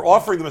 You're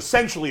offering them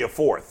essentially a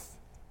 4th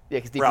Yeah,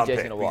 because round DPJ's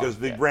pick going to walk. because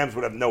the Yeah. Rams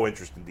would have no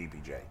interest in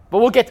DPJ. But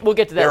we'll get to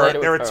that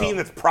later. They're with a team Earl.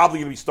 that's probably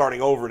going to be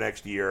starting over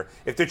next year.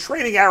 If they're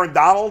trading Aaron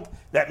Donald,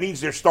 that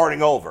means they're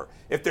starting over.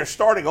 If they're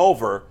starting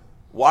over,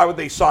 why would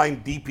they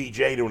sign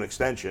DPJ to an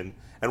extension?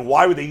 And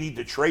why would they need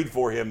to trade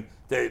for him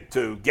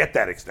to get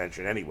that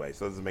extension anyway?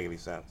 So it doesn't make any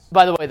sense.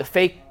 By the way, the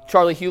fake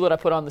Charlie Hewlett I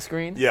put on the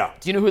screen. Yeah.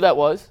 Do you know who that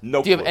was?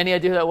 No Do you have clue. any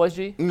idea who that was,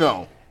 G?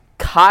 No.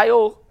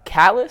 Kyle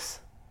Callis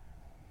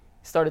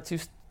started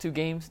two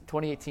games,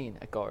 2018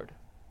 at guard.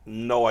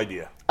 No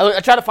idea. I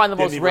tried to find the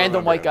Didn't most even random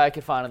remember white him. guy I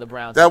could find on the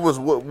Browns. That was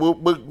what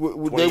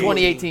they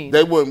 2018.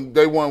 They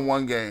won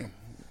one game.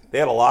 They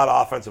had a lot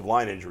of offensive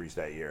line injuries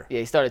that year. Yeah,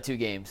 he started 2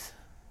 games.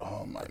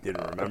 Oh my Didn't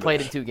god. remember.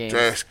 Played in 2 games.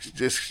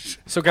 Just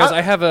So, guys,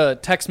 I have a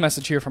text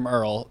message here from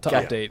Earl to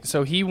Okay. update.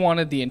 So he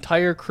wanted the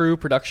entire crew,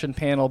 production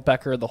panel,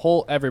 Becker, the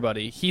whole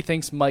everybody. He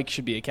thinks Mike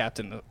should be a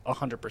captain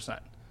 100%.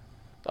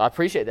 I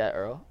appreciate that,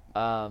 Earl.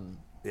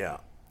 Yeah.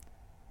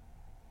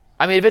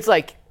 I mean, if it's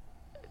like,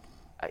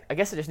 I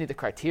guess I just need the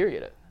criteria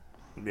to.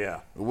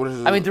 Yeah. what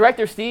is it? I mean,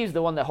 Director Steve's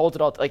the one that holds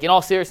it all. Like, in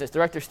all seriousness,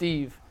 Director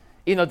Steve,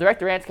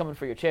 Director Ant's coming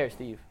for your chair,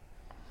 Steve.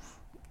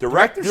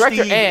 Director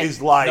Director Steve Ant. is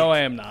like No, I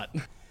am not.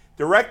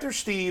 Director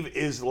Steve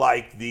is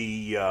like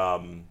the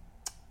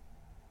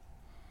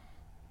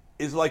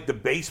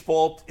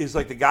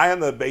guy on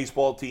the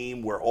baseball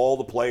team where all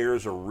the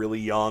players are really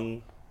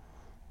young,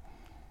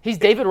 He's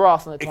David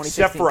Ross on the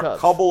 2016 except for Cubs.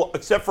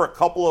 a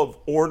couple of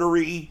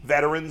ornery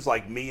veterans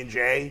like me and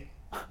Jay.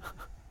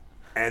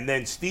 And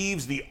then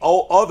Steve's the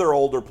other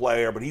older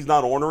player, but he's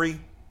not ornery.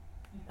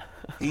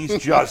 He's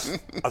just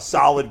a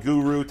solid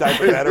guru type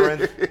of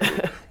veteran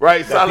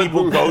right, that solid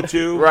people move. go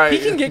to. Right. He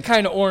can get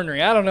kind of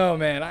ornery. I don't know,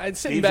 man. I'd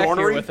sit Steve's back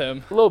ornery? here with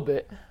him. A little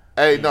bit.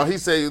 Hey, no, he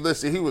said,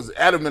 listen, he was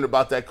adamant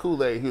about that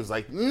Kool-Aid. He was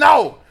like,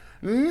 no,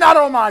 not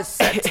on my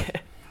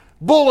set.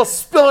 Bull is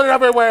spilling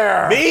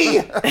everywhere. Me?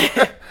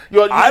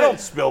 I don't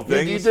spill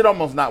things. You did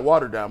almost not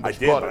water down, but I you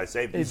did, bought but it. I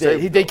saved He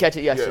it. did catch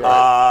it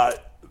yesterday.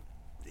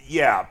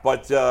 Yeah,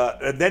 but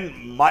and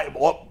then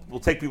we'll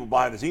take people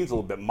behind the scenes a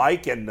little bit.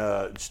 Mike and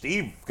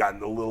Steve got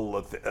in a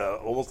little,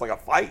 almost like a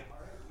fight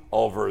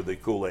over the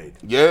Kool-Aid.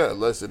 Yeah,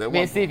 listen.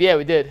 Me and Steve, yeah,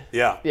 we did.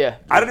 Yeah. Yeah.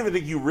 I don't even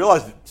think you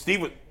realized that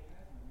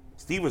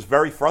Steve was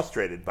very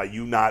frustrated by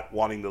you not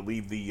wanting to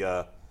leave the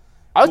I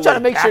was trying to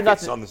Kool-Aid make sure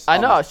packets nothing. on the- I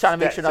on know. the I was trying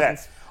to make set. sure nothing.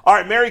 All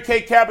right, Mary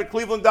Kay Cap at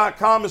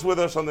Cleveland.com is with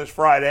us on this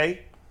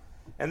Friday.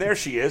 And there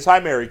she is.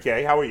 Hi, Mary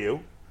Kay. How are you?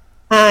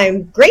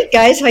 I'm great,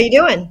 guys. How you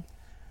doing?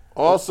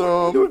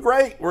 Awesome. Doing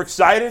great. We're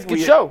excited.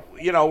 Good show.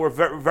 We're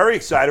very, very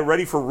excited,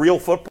 ready for real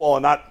football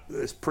and not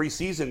this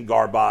preseason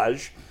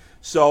garbage.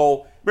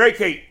 So, Mary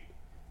Kay,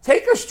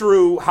 take us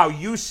through how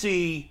you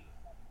see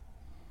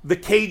the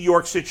Cade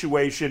York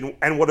situation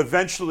and what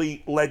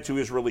eventually led to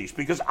his release.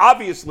 Because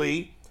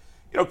obviously,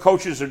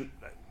 coaches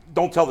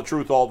don't tell the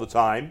truth all the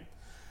time.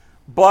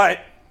 But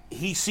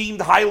he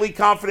seemed highly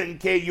confident in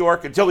Cade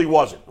York until he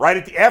wasn't.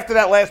 Right after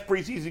that last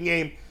preseason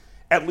game,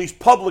 at least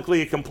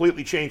publicly, it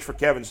completely changed for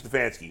Kevin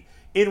Stefanski.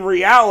 In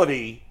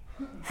reality,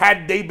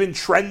 had they been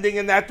trending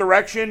in that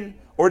direction,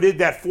 or did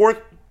that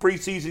 4th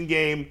preseason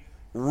game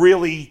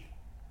really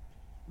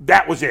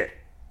that was it.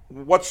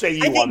 What say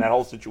you on that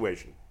whole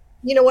situation?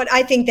 You know what?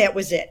 I think that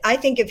was it. I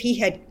think if he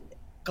had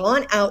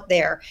gone out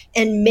there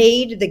and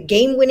made the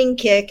game-winning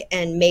kick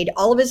and made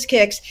all of his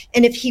kicks,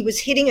 and if he was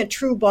hitting a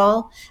true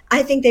ball,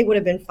 I think they would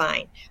have been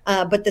fine.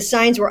 But the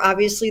signs were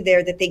obviously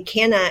there that they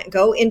cannot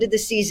go into the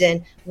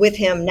season with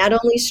him not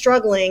only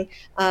struggling,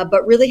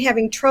 but really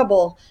having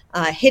trouble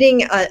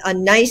hitting a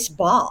nice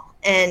ball.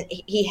 And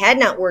he had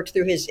not worked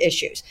through his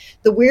issues.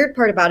 The weird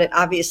part about it,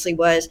 obviously,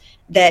 was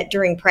that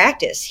during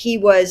practice, he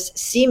was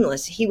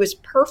seamless. He was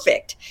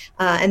perfect.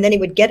 And then he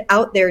would get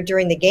out there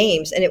during the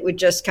games, and it would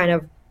just kind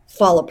of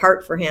fall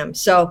apart for him.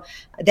 So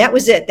that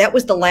was it. That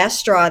was the last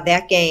straw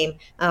that game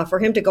for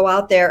him to go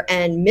out there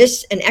and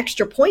miss an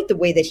extra point the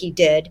way that he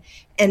did.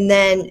 And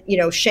then,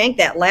 shank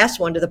that last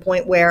one to the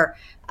point where,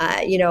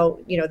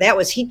 that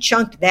was, he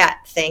chunked that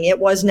thing. It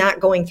was not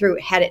going through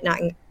had it not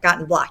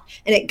gotten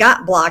blocked. And it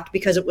got blocked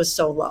because it was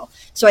so low.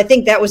 So I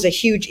think that was a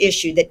huge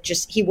issue, that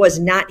just he was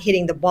not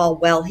hitting the ball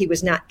well. He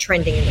was not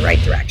trending in the right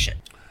direction.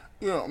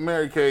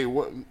 Mary Kay,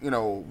 one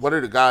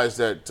of the guys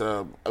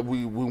that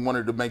we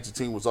wanted to make the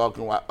team was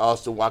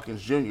Austin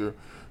Watkins Jr.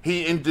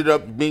 He ended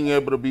up being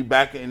able to be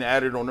back and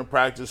added on the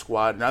practice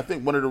squad. And I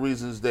think one of the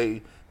reasons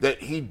that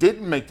he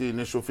didn't make the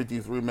initial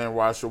 53-man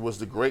roster was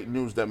the great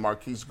news that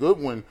Marquise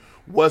Goodwin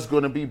was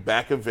going to be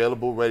back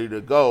available, ready to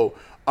go.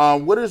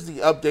 What is the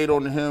update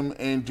on him,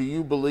 and do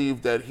you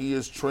believe that he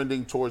is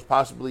trending towards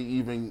possibly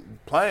even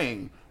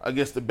playing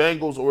against the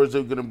Bengals, or is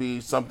it going to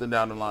be something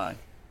down the line?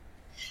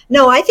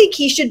 No, I think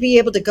he should be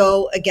able to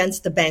go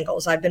against the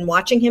Bengals. I've been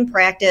watching him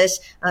practice.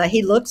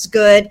 He looks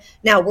good.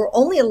 Now, we're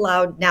only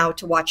allowed now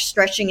to watch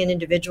stretching and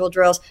individual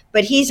drills,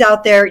 but he's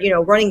out there,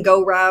 running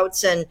go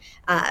routes and,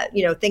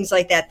 things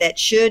like that, that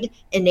should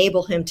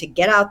enable him to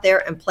get out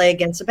there and play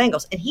against the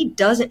Bengals. And he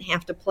doesn't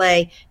have to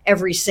play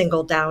every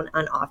single down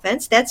on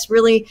offense. That's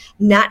really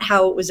not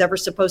how it was ever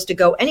supposed to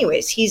go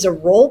anyways. He's a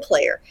role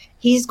player.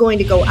 He's going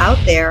to go out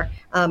there,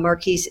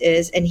 Marquise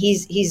is, and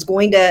he's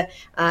going to,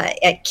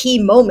 at key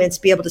moments,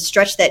 be able to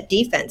stretch that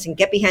defense and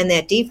get behind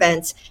that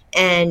defense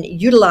and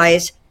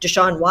utilize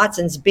Deshaun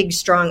Watson's big,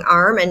 strong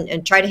arm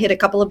and try to hit a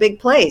couple of big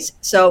plays.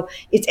 So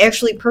it's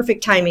actually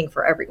perfect timing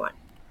for everyone.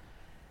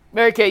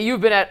 Mary Kay,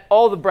 you've been at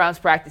all the Browns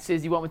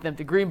practices. You went with them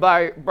to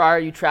Greenbrier.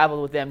 You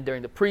traveled with them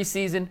during the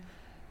preseason.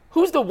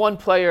 Who's the one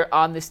player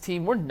on this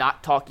team we're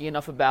not talking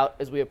enough about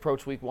as we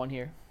approach week 1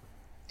 here?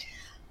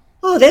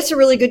 Oh, that's a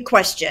really good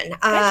question.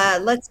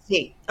 Let's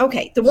see.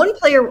 Okay, the one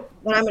player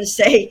that I'm going to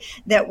say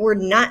that we're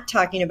not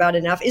talking about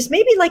enough is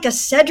maybe like a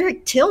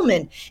Cedric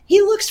Tillman.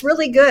 He looks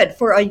really good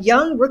for a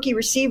young rookie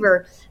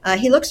receiver.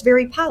 He looks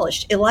very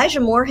polished.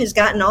 Elijah Moore has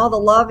gotten all the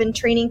love in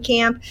training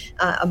camp.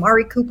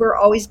 Amari Cooper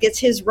always gets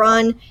his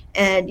run.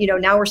 And,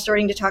 now we're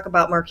starting to talk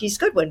about Marquise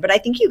Goodwin. But I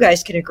think you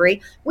guys can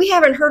agree, we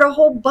haven't heard a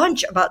whole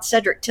bunch about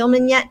Cedric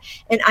Tillman yet.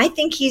 And I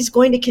think he's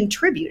going to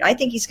contribute. I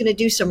think he's going to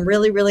do some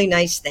really, really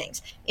nice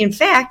things. In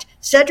fact,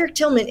 Cedric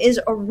Tillman is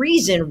a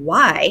reason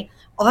why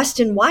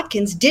Austin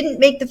Watkins didn't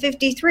make the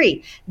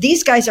 53.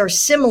 These guys are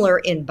similar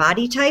in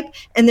body type,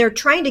 and they're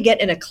trying to get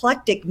an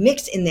eclectic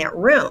mix in that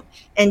room.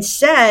 And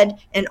Ced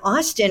and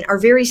Austin are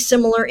very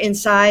similar in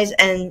size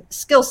and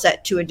skill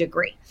set to a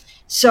degree.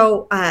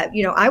 So,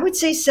 I would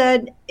say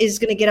Ced is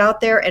going to get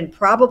out there and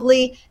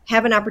probably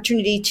have an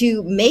opportunity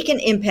to make an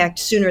impact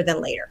sooner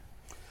than later.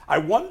 I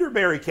wonder,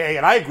 Mary Kay,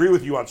 and I agree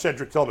with you on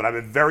Cedric Tillman. I've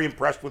been very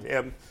impressed with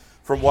him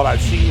from what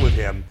I've seen with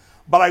him.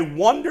 But I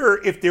wonder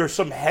if there's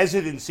some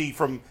hesitancy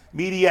from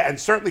media and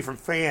certainly from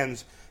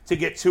fans to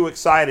get too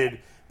excited,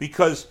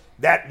 because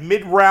that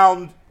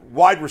mid-round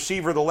wide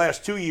receiver the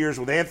last 2 years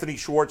with Anthony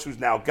Schwartz, who's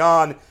now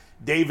gone,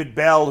 David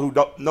Bell, who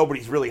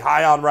nobody's really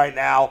high on right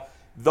now,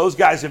 those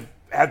guys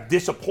have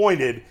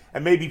disappointed,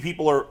 and maybe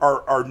people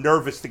are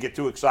nervous to get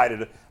too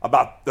excited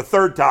about the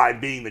third time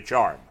being the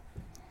charm.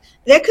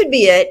 That could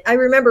be it. I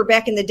remember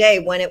back in the day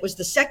when it was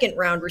the second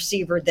round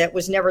receiver that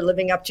was never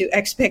living up to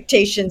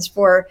expectations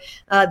for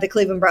the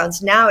Cleveland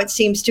Browns. Now it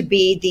seems to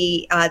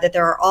be that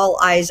there are all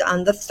eyes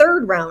on the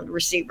third round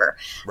receiver.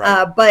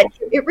 Right. But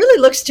it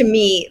really looks to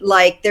me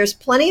like there's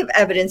plenty of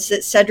evidence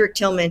that Cedric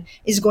Tillman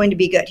is going to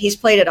be good. He's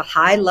played at a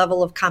high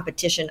level of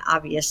competition,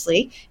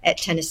 obviously, at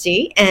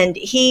Tennessee, and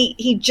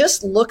he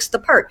just looks the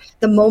part.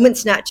 The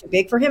moment's not too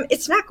big for him.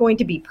 It's not going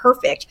to be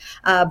perfect,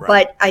 right.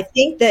 But I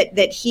think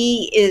that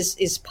he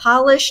is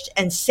polished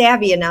and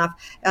savvy enough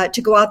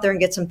to go out there and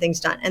get some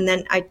things done. And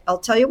then I'll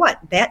tell you what,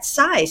 that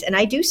size, and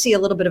I do see a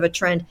little bit of a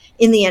trend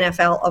in the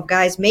NFL of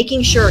guys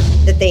making sure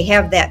that they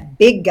have that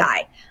big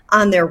guy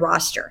on their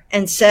roster.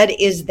 And Ced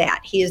is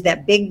that. He is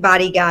that big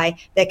body guy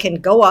that can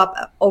go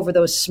up over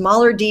those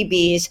smaller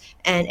DBs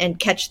and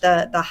catch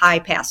the high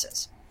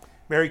passes.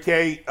 Mary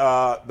Kay,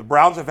 the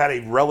Browns have had a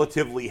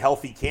relatively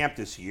healthy camp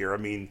this year. I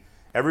mean,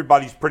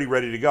 everybody's pretty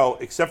ready to go,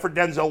 except for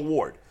Denzel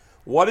Ward.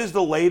 What is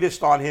the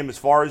latest on him as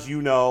far as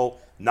you know,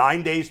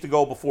 9 days to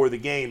go before the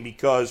game?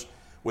 Because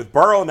with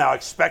Burrow now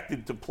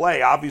expected to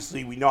play,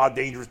 obviously we know how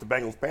dangerous the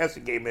Bengals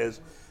passing game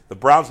is. The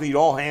Browns need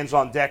all hands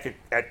on deck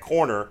at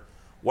corner.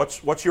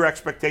 What's your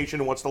expectation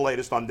and what's the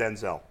latest on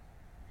Denzel?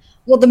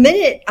 Well, the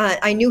minute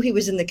I knew he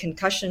was in the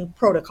concussion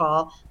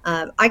protocol,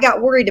 I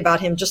got worried about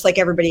him just like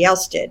everybody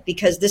else did,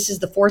 because this is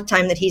the fourth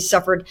time that he's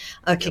suffered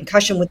a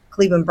concussion with the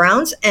Cleveland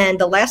Browns. And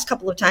the last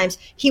couple of times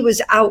he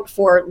was out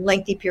for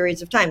lengthy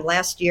periods of time.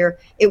 Last year,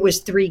 it was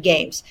 3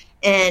 games.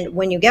 And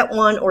when you get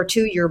 1 or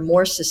 2, you're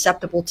more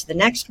susceptible to the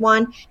next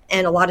one.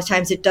 And a lot of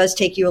times it does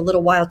take you a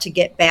little while to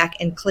get back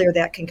and clear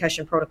that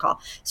concussion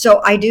protocol.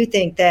 So I do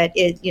think that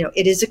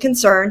it is a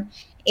concern.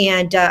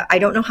 And I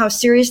don't know how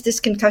serious this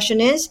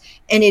concussion is.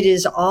 And it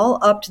is all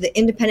up to the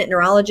independent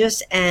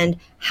neurologist and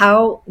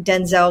how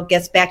Denzel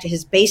gets back to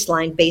his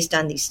baseline based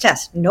on these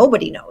tests.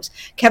 Nobody knows.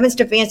 Kevin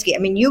Stefanski, I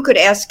mean, you could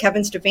ask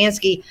Kevin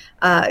Stefanski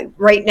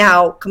right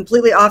now,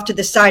 completely off to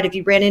the side, if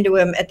you ran into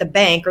him at the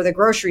bank or the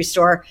grocery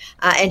store,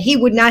 and he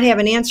would not have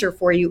an answer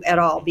for you at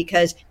all,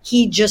 because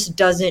he just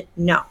doesn't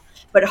know.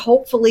 But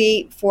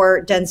hopefully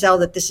for Denzel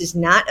that this is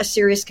not a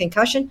serious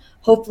concussion.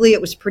 Hopefully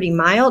it was pretty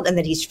mild and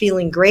that he's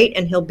feeling great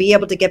and he'll be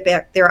able to get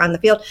back there on the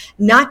field,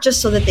 not just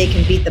so that they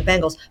can beat the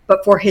Bengals,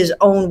 but for his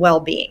own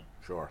well-being.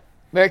 Sure.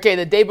 Mary Kay,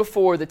 the day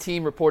before the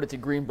team reported to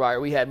Greenbrier,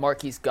 we had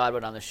Marquise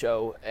Godwin on the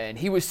show, and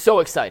he was so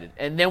excited.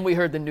 And then we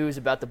heard the news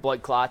about the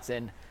blood clots,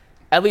 and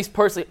at least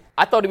personally,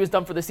 I thought he was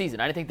done for the season.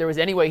 I didn't think there was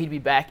any way he'd be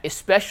back,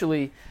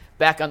 especially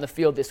back on the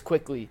field this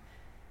quickly.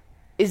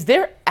 Is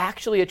there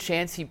actually a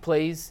chance he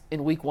plays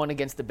in Week 1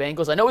 against the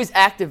Bengals? I know he's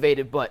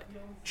activated, but...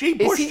 Gee,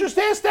 Bush just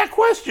asked that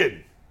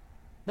question.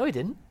 No, he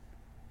didn't.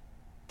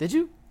 Did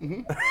you?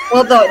 Mm-hmm.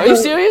 Well, are you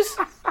serious?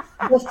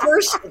 Well,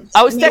 first,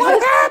 I was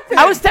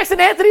texting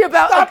Anthony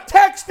about. Stop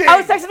texting. I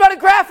was texting about a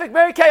graphic,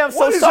 Mary Kay. I'm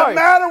so sorry. What is the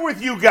matter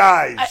with you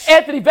guys?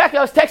 Anthony Beck,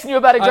 I was texting you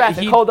about a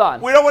graphic. Hold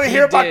on. We don't want to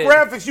hear about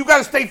graphics. You got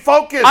to stay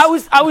focused. I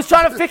was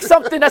trying to fix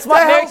something. That's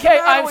my Mary Kay.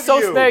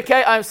 Mary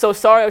Kay, I'm so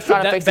sorry. I was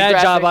trying to fix the graphic.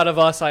 Bad job out of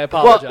us. I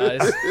apologize.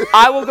 Well,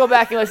 I will go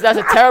back and listen. That's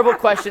a terrible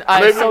question.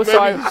 I'm so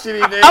sorry.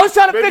 I was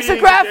trying to fix a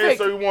graphic.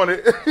 So you want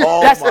it.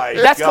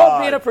 That's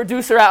called being a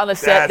producer out on the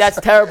set. That's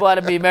terrible out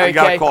of me, Mary Kay.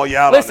 I got to call you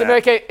out. Listen,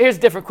 Mary Kay, here's a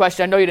different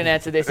question. I know you didn't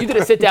answer this. You did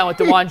a sit-down with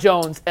DeJuan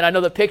Jones, and I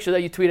know the picture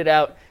that you tweeted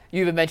out,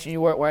 you even mentioned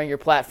you weren't wearing your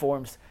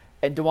platforms,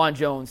 and DeJuan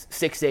Jones,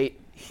 6'8",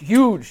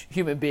 huge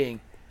human being.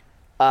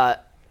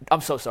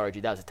 I'm so sorry, G.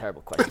 That was a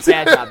terrible question.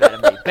 Bad job out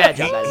of me. Bad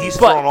job out of me. He's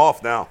thrown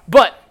off now.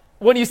 But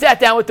when you sat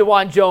down with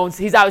DeJuan Jones,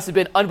 he's obviously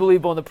been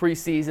unbelievable in the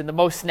preseason, the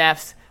most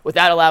snaps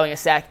without allowing a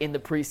sack in the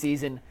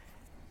preseason.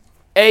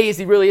 A, is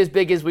he really as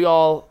big as we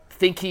all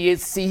think he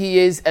is, he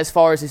is as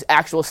far as his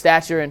actual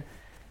stature, and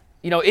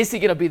is he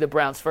going to be the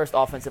Browns' first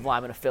offensive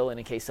lineman to fill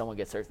in case someone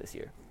gets hurt this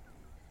year?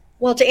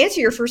 Well, to answer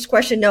your first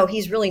question, no,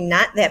 he's really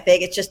not that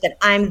big. It's just that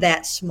I'm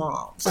that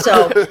small.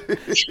 So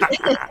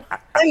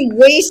I'm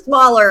way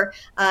smaller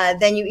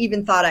than you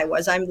even thought I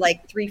was. I'm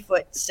like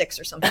 3'6"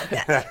 or something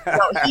like that.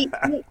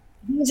 So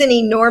he's an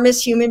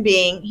enormous human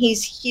being.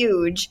 He's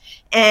huge.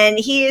 And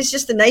he is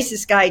just the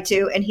nicest guy,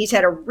 too. And he's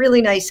had a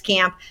really nice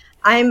camp.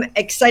 I'm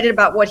excited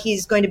about what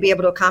he's going to be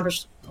able to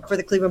accomplish for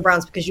the Cleveland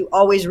Browns, because you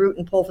always root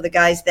and pull for the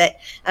guys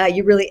that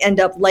you really end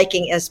up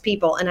liking as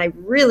people. And I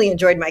really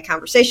enjoyed my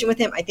conversation with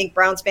him. I think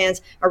Browns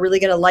fans are really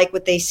going to like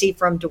what they see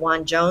from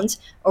DeJuan Jones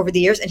over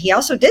the years. And he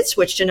also did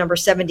switch to number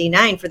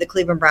 79 for the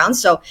Cleveland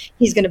Browns. So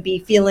he's going to be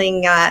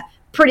feeling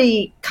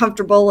pretty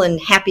comfortable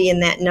and happy in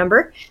that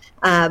number.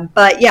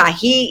 But yeah,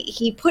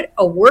 he put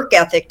a work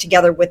ethic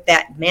together with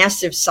that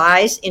massive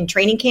size in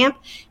training camp.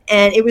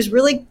 And it was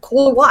really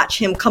cool to watch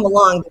him come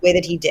along the way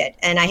that he did.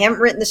 And I haven't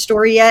written the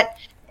story yet.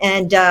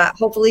 And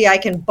hopefully I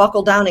can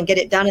buckle down and get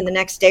it done in the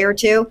next day or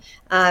two,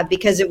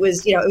 because it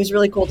was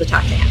really cool to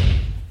talk to him.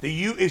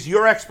 Is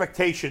your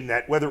expectation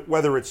that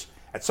whether it's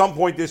at some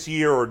point this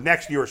year or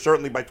next year, or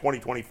certainly by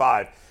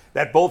 2025,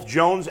 that both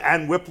Jones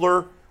and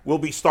Whippler will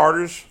be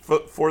starters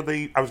for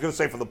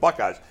the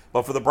Buckeyes,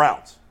 but for the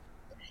Browns?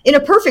 In a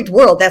perfect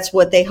world, that's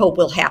what they hope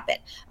will happen.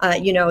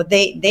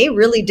 They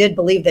really did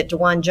believe that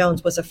DeJuan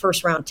Jones was a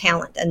first-round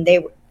talent, and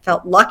they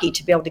felt lucky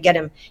to be able to get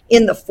him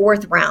in the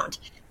 4th round.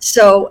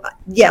 So,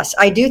 yes,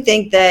 I do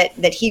think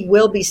that he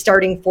will be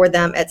starting for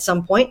them at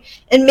some point.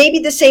 And maybe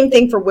the same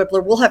thing for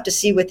Whippler. We'll have to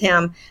see with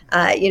him.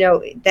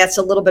 That's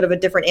a little bit of a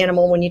different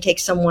animal when you take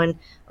someone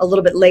a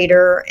little bit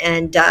later.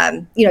 And,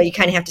 you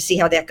kind of have to see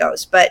how that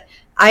goes. But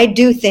I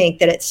do think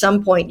that at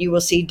some point you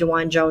will see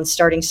DeJuan Jones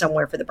starting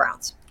somewhere for the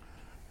Browns.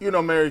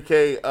 Mary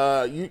Kay,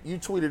 you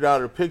tweeted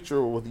out a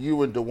picture with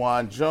you and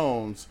DeJuan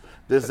Jones.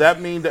 Does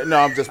that mean that – no,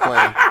 I'm just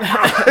playing.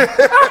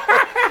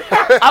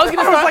 I was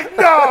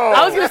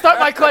going to start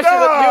my question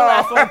with your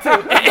last one,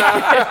 too.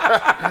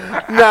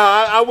 No,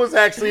 I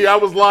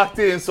was locked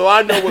in, so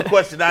I know what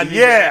question I need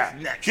to ask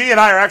next. G and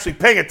I are actually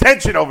paying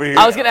attention over here.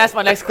 I was going to ask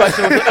my next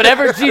question.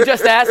 Whatever G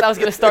just asked, I was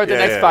going to start the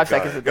next 5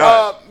 seconds with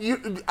that.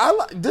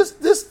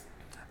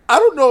 I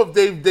don't know if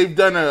they've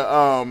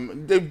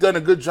done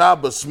a good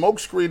job of smoke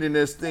screening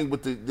this thing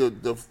with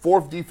the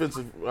 4th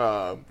defensive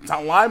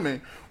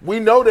lineman. We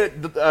know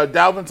that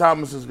Dalvin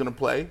Thomas is going to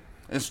play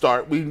and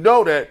start. We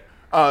know that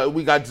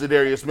we got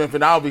Zadarius Smith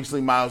and obviously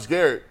Myles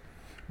Garrett.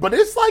 But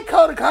it's like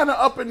kind of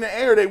up in the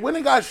air. They went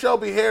and got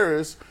Shelby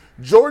Harris.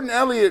 Jordan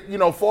Elliott,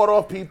 fought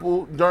off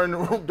people during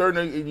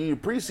the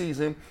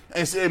preseason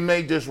and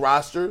made this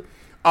roster.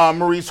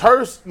 Maurice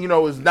Hurst,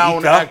 is now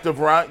an active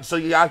roster. So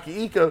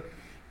Yaki Ika.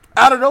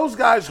 Out of those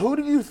guys, who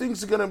do you think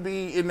is going to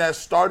be in that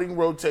starting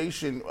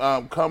rotation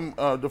come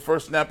the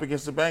first snap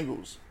against the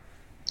Bengals?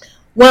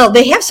 Well,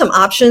 they have some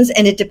options,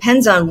 and it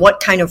depends on what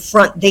kind of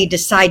front they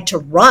decide to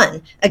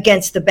run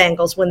against the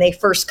Bengals when they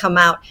first come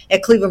out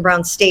at Cleveland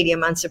Browns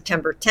Stadium on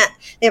September 10th.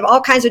 They have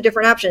all kinds of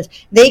different options.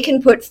 They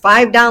can put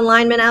 5 down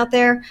linemen out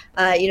there.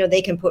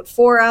 They can put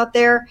 4 out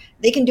there.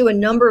 They can do a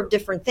number of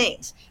different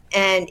things.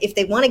 And if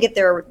they want to get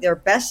their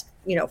best,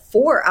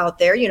 4 out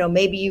there,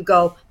 maybe you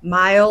go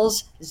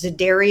Myles,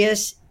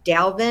 Za'Darius,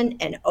 Dalvin,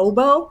 and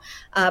Obo.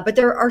 But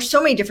there are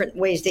so many different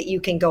ways that you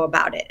can go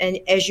about it. And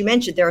as you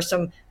mentioned, there are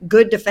some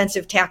good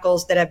defensive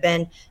tackles that have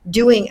been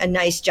doing a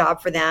nice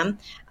job for them.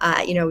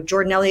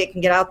 Jordan Elliott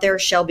can get out there.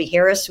 Shelby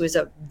Harris, who is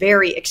a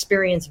very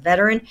experienced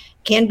veteran,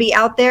 can be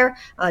out there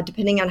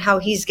depending on how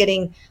he's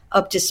getting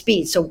up to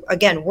speed. So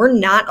again, we're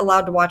not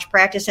allowed to watch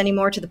practice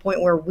anymore to the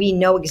point where we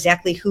know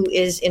exactly who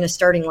is in a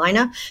starting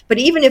lineup. But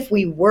even if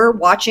we were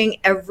watching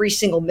every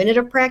single minute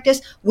of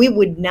practice, we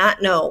would not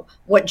know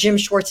what Jim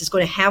Schwartz is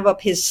going to have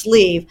up his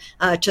sleeve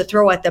to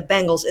throw at the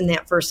Bengals in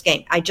that first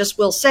game. I just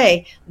will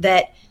say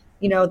that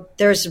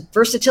there's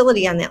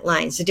versatility on that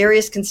line.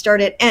 Za'Darius can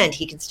start at end.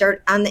 He can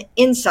start on the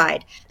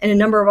inside. And a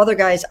number of other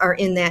guys are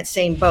in that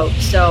same boat.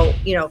 So,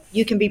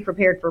 you can be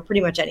prepared for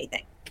pretty much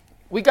anything.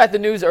 We got the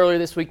news earlier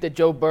this week that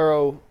Joe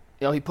Burrow,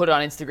 he put it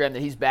on Instagram that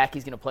he's back.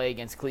 He's going to play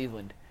against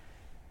Cleveland.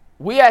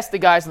 We asked the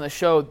guys on the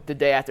show the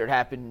day after it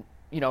happened,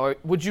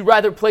 would you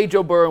rather play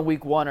Joe Burrow in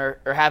week 1 or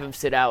have him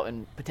sit out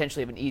and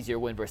potentially have an easier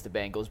win versus the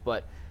Bengals?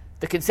 But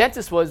the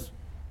consensus was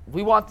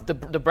we want the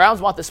Browns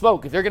want the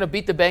smoke. If they're going to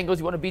beat the Bengals,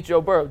 you want to beat Joe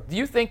Burrow. Do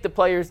you think the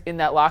players in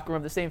that locker room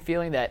have the same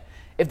feeling that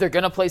if they're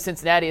going to play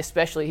Cincinnati,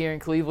 especially here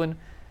in Cleveland,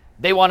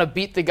 they want to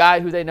beat the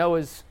guy who they know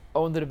has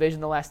owned the division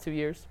the last 2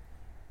 years?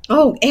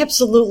 Oh,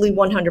 absolutely,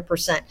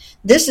 100%.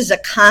 This is a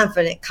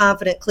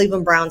confident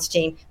Cleveland Browns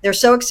team. They're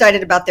so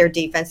excited about their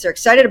defense. They're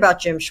excited about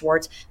Jim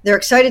Schwartz. They're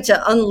excited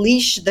to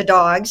unleash the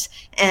dogs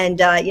and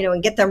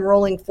get them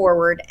rolling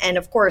forward. And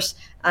of course,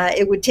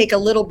 it would take a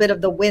little bit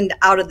of the wind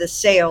out of the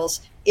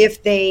sails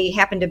if they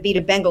happen to beat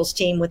a Bengals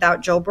team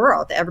without Joe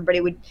Burrow. Everybody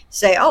would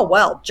say, oh,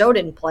 well, Joe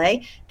didn't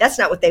play. That's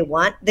not what they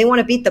want. They want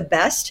to beat the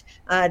best.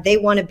 They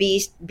want to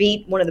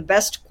beat one of the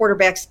best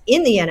quarterbacks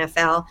in the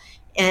NFL.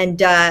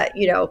 And,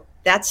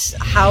 that's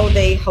how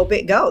they hope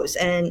it goes.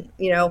 And,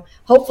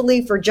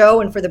 hopefully for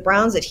Joe and for the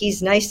Browns that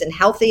he's nice and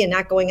healthy and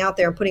not going out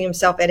there and putting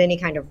himself at any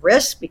kind of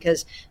risk,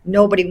 because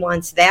nobody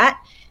wants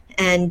that.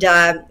 And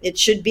it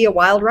should be a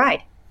wild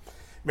ride.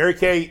 Mary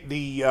Kay,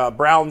 the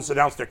Browns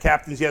announced their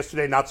captains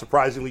yesterday. Not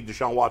surprisingly,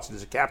 Deshaun Watson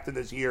is a captain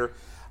this year.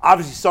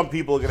 Obviously, some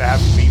people are going to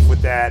have beef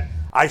with that.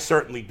 I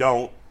certainly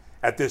don't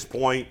at this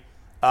point.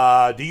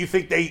 Do you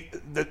think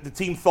the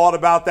team thought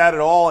about that at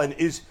all? And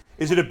is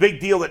it a big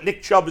deal that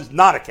Nick Chubb is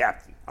not a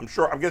captain?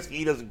 I'm guessing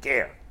he doesn't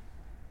care.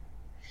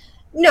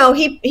 No,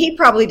 he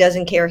probably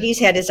doesn't care. He's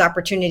had his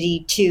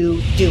opportunity to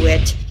do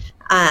it.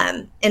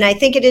 And I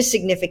think it is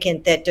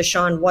significant that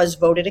Deshaun was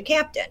voted a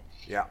captain.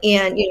 Yeah.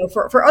 And,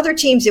 for other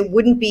teams, it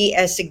wouldn't be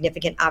as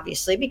significant,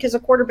 obviously, because a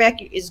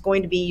quarterback is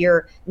going to be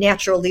your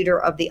natural leader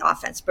of the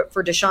offense. But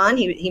for Deshaun,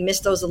 he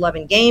missed those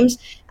 11 games.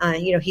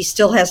 He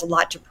still has a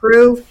lot to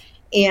prove.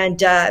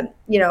 And,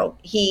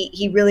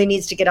 he really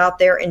needs to get out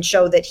there and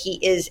show that he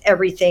is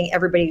everything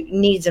everybody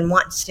needs and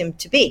wants him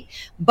to be.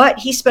 But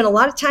he spent a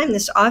lot of time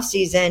this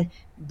offseason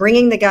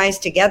bringing the guys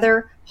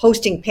together,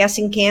 hosting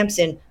passing camps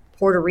in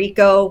Puerto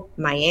Rico,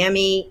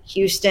 Miami,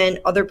 Houston,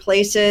 other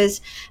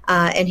places.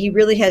 And he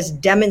really has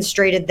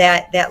demonstrated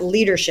that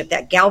leadership,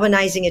 that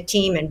galvanizing a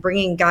team and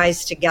bringing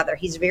guys together.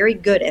 He's very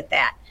good at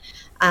that.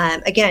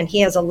 Again, he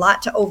has a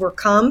lot to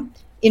overcome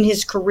in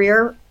his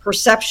career,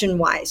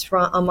 perception-wise,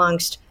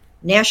 amongst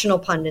national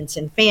pundits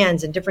and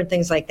fans and different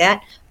things like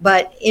that.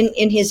 But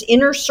in his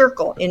inner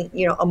circle,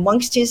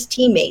 amongst his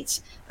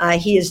teammates,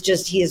 he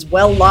is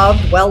well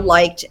loved, well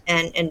liked,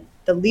 and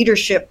the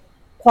leadership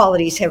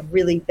qualities have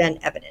really been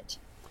evident.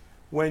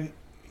 When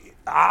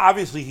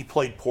obviously he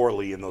played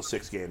poorly in those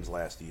 6 games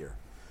last year.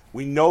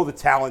 We know the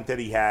talent that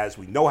he has.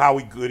 We know how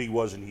good he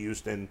was in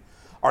Houston.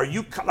 I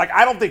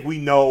don't think we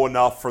know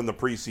enough from the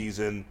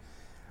preseason.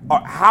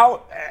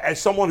 How,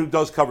 as someone who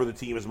does cover the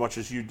team as much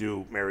as you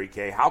do, Mary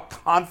Kay, how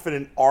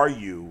confident are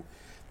you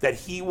that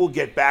he will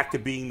get back to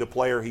being the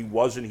player he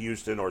was in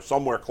Houston or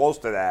somewhere close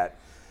to that,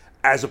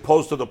 as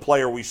opposed to the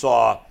player we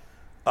saw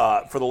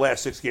for the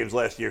last 6 games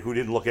last year who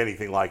didn't look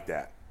anything like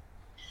that?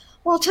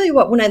 Well, I'll tell you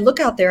what, when I look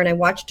out there and I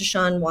watch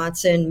Deshaun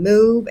Watson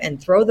move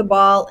and throw the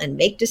ball and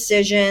make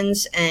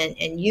decisions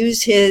and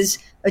use his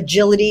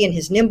agility and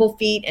his nimble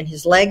feet and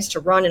his legs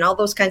to run and all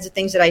those kinds of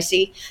things that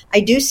I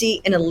do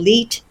see an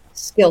elite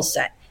skill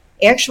set.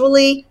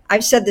 Actually,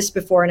 I've said this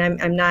before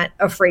and I'm not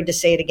afraid to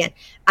say it again.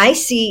 I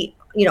see,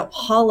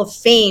 Hall of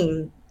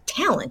Fame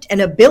talent and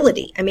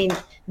ability. I mean,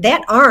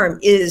 that arm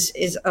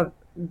is a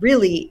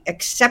really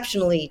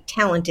exceptionally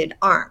talented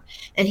arm.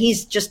 And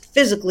he's just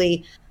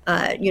physically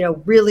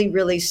really,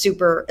 really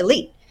super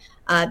elite.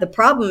 The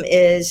problem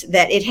is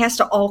that it has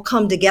to all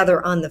come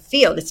together on the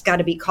field. It's got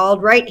to be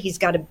called right. He's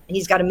got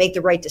to make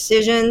the right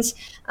decisions.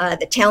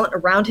 The talent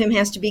around him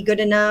has to be good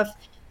enough.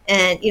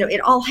 And,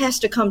 it all has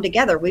to come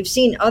together. We've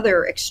seen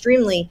other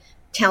extremely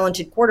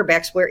talented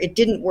quarterbacks where it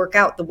didn't work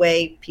out the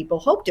way people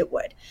hoped it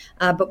would.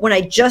 But when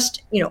I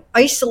just,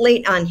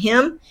 isolate on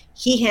him,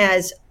 he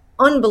has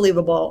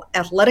unbelievable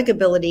athletic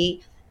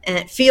ability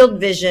and field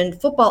vision,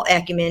 football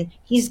acumen.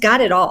 He's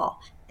got it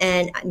all.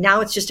 And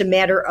now it's just a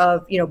matter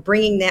of,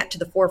 bringing that to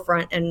the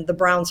forefront, and the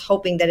Browns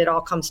hoping that it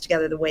all comes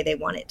together the way they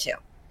want it to.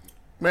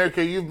 Mary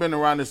Kay, you've been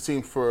around this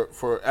team for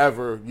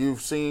forever.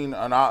 You've seen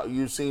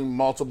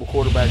multiple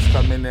quarterbacks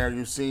come in there.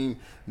 You've seen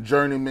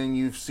journeymen.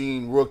 You've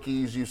seen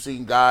rookies. You've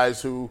seen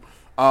guys who,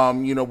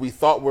 we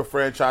thought were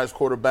franchise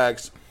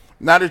quarterbacks.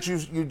 Now that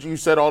you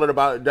said all that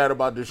about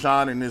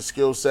Deshaun and his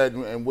skill set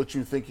and what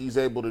you think he's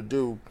able to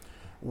do,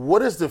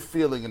 what is the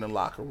feeling in the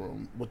locker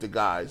room with the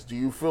guys? Do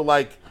you feel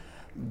like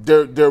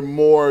they're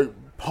more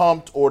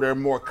pumped or they're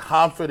more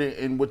confident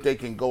in what they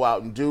can go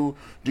out and do?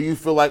 Do you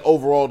feel like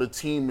overall the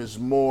team is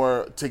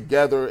more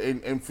together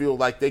and feel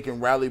like they can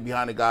rally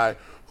behind a guy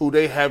who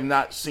they have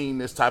not seen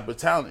this type of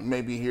talent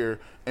maybe here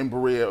in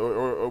Berea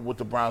or with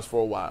the Browns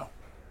for a while?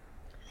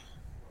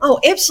 Oh,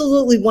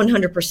 absolutely,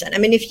 100%. I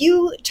mean, if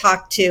you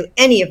talk to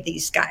any of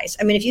these guys,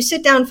 if you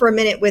sit down for a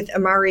minute with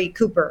Amari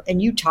Cooper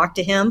and you talk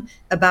to him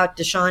about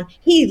Deshaun,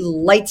 he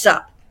lights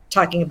up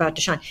talking about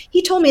Deshaun.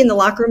 He told me in the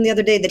locker room the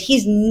other day that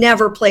he's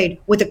never played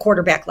with a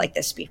quarterback like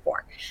this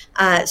before.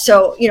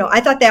 So,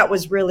 I thought that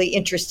was really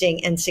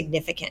interesting and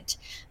significant.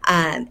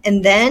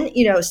 And then,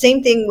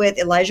 same thing with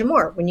Elijah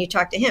Moore. When you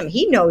talk to him,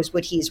 he knows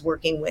what he's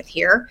working with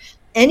here.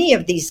 Any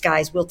of these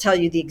guys will tell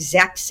you the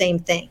exact same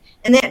thing.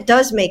 And that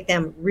does make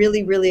them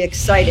really, really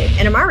excited.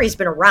 And Amari's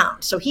been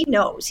around, so he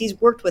knows. He's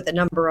worked with a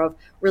number of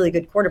really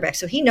good quarterbacks,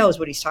 so he knows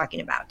what he's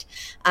talking about.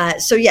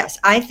 So, yes,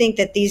 I think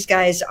that these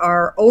guys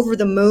are over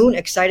the moon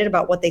excited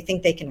about what they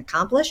think they can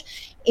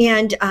accomplish.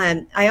 And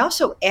I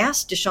also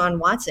asked Deshaun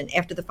Watson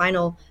after the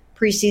final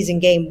preseason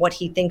game what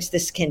he thinks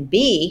this can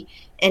be,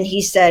 and he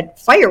said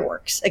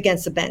fireworks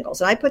against the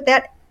Bengals. And I put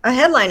a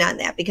headline on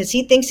that because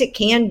he thinks it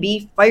can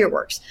be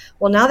fireworks.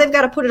 Well, now they've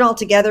got to put it all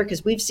together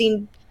because we've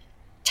seen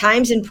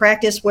times in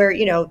practice where,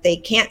 they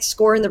can't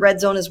score in the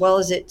red zone as well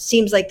as it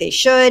seems like they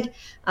should.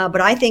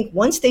 But I think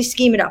once they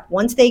scheme it up,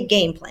 once they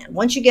game plan,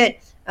 once you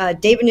get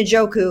David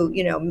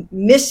Njoku,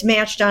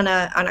 mismatched on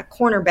a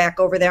cornerback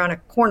over there on a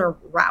corner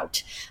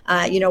route,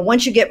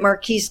 once you get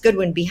Marquise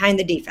Goodwin behind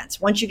the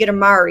defense, once you get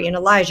Amari and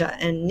Elijah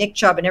and Nick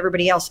Chubb and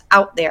everybody else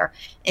out there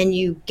and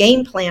you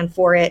game plan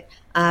for it,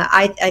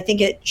 I think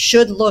it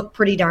should look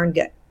pretty darn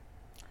good.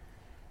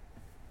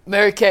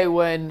 Mary Kay,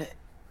 when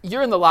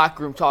you're in the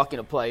locker room talking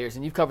to players,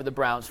 and you've covered the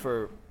Browns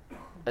for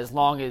as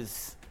long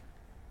as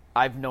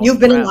I've known you've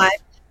been alive.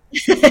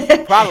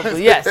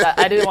 Probably, yes.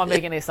 I didn't want to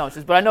make any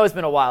assumptions, but I know it's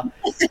been a while.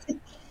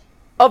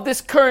 Of this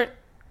current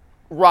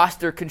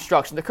roster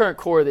construction, the current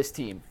core of this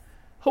team,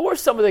 who are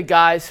some of the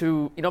guys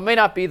who, may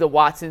not be the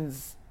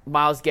Watsons,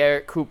 Myles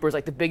Garrett, Coopers,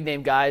 like the big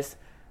name guys,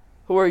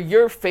 who are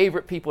your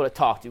favorite people to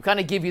talk to? Kind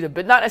of give you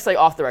but not necessarily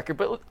off the record,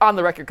 but on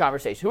the record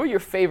conversation. Who are your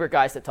favorite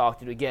guys to talk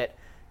to get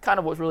kind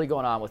of what's really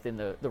going on within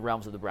the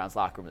realms of the Browns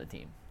locker room and the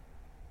team?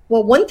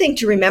 Well, one thing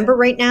to remember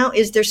right now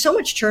is there's so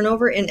much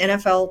turnover in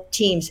NFL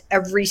teams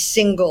every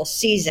single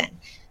season.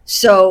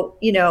 So,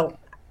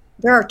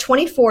 there are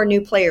 24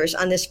 new players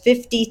on this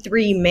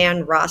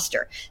 53-man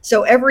roster.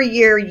 So every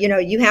year,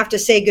 you have to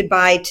say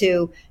goodbye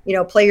to,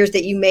 players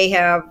that you may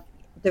have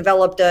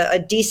developed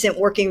a decent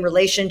working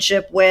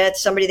relationship with,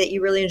 somebody that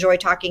you really enjoy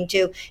talking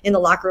to in the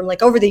locker room.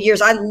 Like over the years,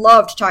 I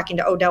loved talking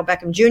to Odell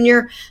Beckham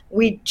Jr.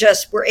 We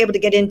just were able to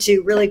get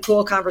into really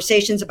cool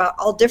conversations about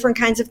all different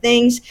kinds of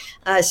things.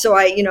 So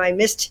I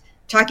missed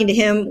talking to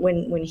him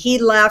when he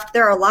left.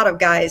 There are a lot of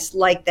guys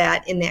like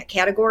that in that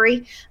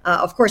category.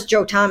 Of course,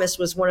 Joe Thomas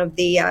was one of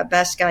the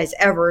best guys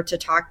ever to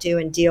talk to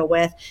and deal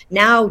with.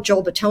 Now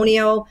Joel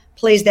Bitonio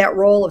plays that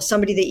role of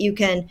somebody that you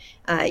can,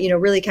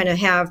 really kind of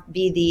have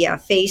be the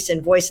face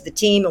and voice of the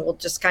team, and will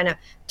just kind of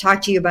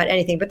talk to you about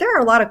anything. But there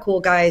are a lot of cool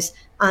guys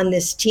on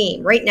this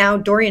team. Right now,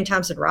 Dorian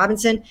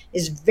Thompson-Robinson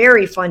is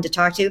very fun to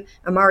talk to.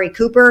 Amari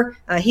Cooper,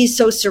 he's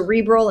so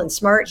cerebral and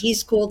smart.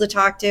 He's cool to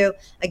talk to.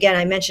 Again,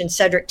 I mentioned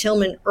Cedric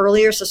Tillman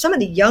earlier. So some of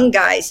the young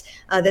guys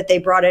that they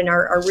brought in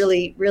are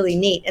really, really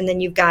neat. And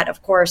then you've got,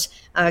 of course,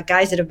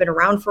 guys that have been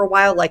around for a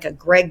while, like a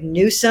Greg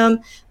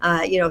Newsome.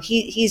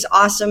 He's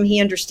awesome. He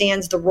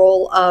understands the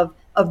role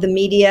of the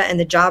media and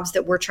the jobs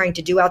that we're trying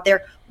to do out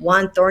there.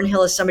 Juan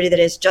Thornhill is somebody that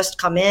has just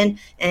come in,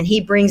 and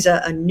he brings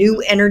a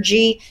new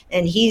energy,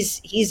 and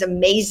he's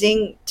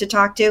amazing to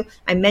talk to.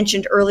 I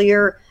mentioned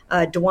earlier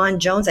DeJuan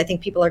Jones. I think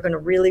people are going to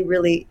really,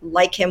 really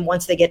like him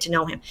once they get to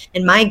know him.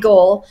 And my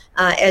goal,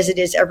 as it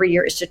is every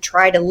year, is to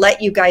try to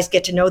let you guys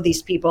get to know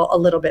these people a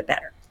little bit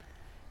better.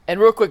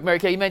 And real quick, Mary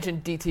Kay, you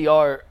mentioned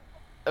DTR.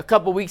 A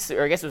couple weeks,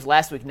 or I guess it was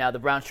last week now, the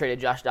Browns traded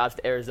Josh Dobbs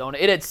to Arizona.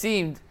 It had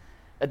seemed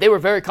that they were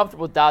very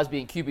comfortable with Dobbs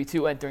being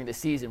QB2 entering the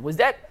season. Was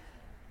that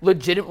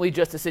legitimately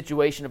just a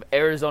situation of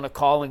Arizona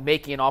calling,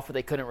 making an offer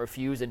they couldn't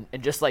refuse, and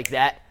just like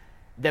that,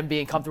 them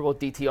being comfortable with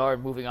DTR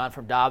and moving on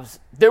from Dobbs.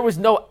 There was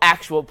no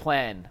actual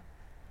plan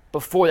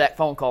before that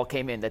phone call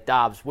came in that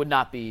Dobbs would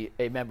not be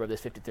a member of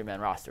this 53-man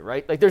roster,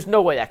 right? Like, there's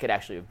no way that could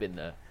actually have been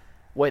the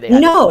way they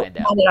had it planned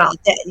out. No, not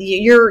at all.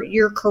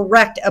 You're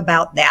correct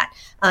about that.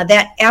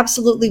 That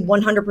absolutely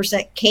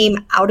 100%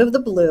 came out of the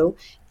blue,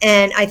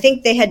 and I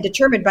think they had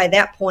determined by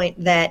that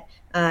point that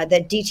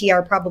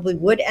DTR probably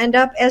would end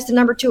up as the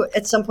number 2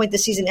 at some point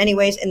this season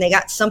anyways, and they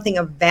got something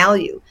of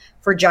value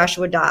for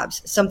Joshua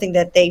Dobbs, something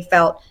that they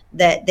felt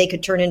that they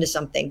could turn into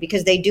something,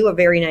 because they do a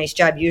very nice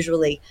job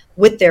usually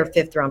with their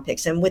 5th round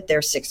picks and with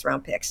their 6th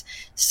round picks.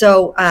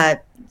 So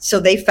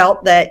they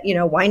felt that,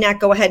 why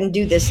not go ahead and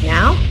do this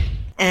now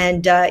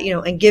and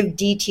give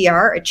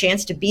DTR a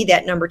chance to be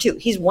that number 2.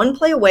 He's one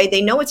play away.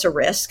 They know it's a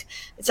risk.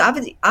 It's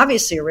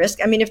obviously a risk.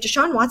 I mean, if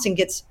Deshaun Watson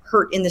gets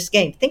hurt in this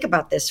game, think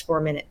about this for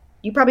a minute.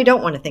 You probably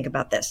don't want to think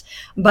about this,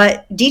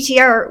 but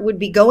DTR would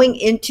be going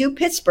into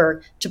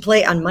Pittsburgh to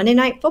play on Monday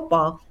Night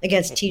Football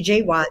against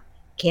TJ Watt,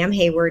 Cam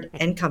Hayward,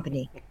 and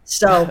company.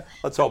 So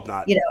let's hope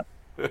not.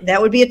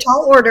 That would be a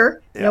tall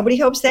order. Yeah. Nobody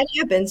hopes that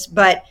happens,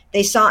 but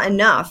they saw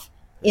enough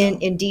in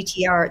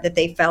DTR that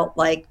they felt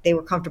like they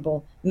were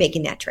comfortable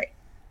making that trade.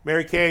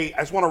 Mary Kay, I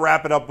just want to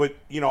wrap it up with,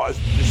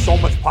 there's so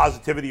much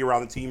positivity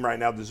around the team right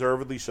now,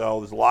 deservedly so.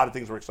 There's a lot of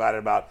things we're excited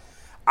about.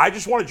 I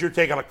just wanted your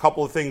take on a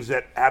couple of things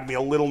that had me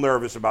a little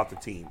nervous about the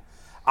team.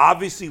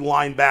 Obviously,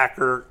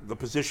 linebacker, the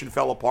position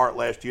fell apart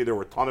last year. There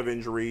were a ton of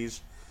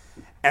injuries.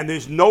 And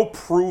there's no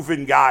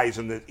proven guys.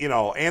 And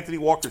Anthony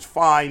Walker's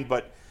fine,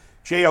 but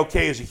JOK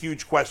is a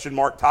huge question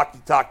mark.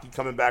 Taki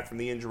coming back from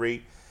the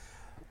injury.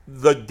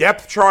 The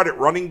depth chart at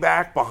running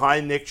back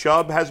behind Nick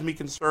Chubb has me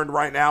concerned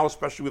right now,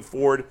 especially with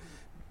Ford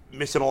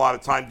missing a lot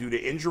of time due to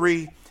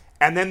injury.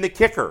 And then the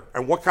kicker,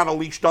 and what kind of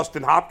leash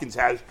Dustin Hopkins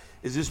has,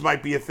 is this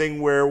might be a thing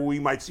where we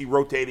might see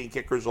rotating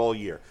kickers all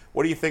year.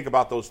 What do you think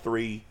about those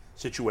 3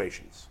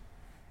 situations?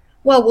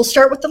 Well, we'll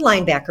start with the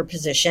linebacker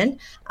position.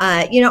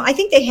 I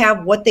think they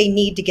have what they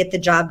need to get the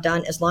job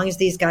done as long as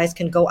these guys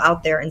can go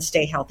out there and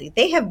stay healthy.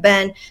 They have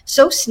been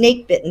so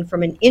snake bitten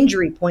from an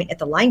injury point at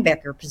the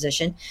linebacker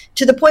position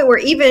to the point where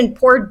even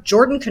poor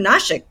Jordan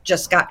Konashik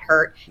just got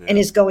hurt and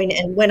is going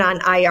and went on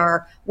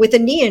IR with a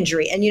knee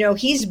injury. And,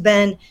 he's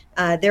been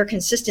their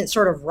consistent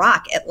sort of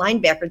rock at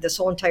linebacker this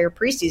whole entire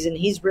preseason.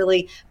 He's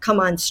really come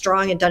on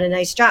strong and done a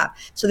nice job.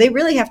 So they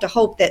really have to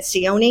hope that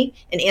Sione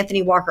and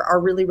Anthony Walker are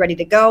really ready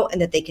to go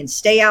and that they can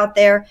stay out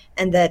there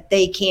and that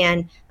they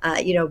can,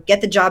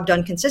 get the job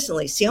done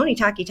consistently. Sione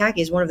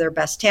Taki is one of their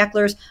best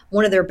tacklers,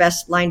 one of their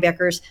best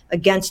linebackers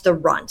against the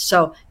run.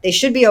 So they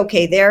should be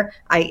okay there.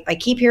 I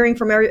keep hearing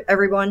from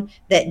everyone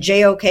that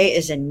JOK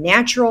is a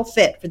natural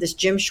fit for this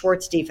Jim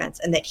Schwartz defense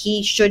and that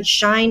he should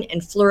shine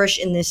and flourish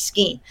in this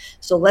scheme.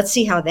 So let's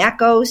see how that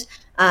goes.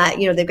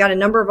 They've got a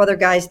number of other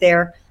guys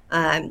there,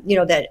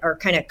 that are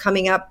kind of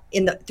coming up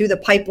through the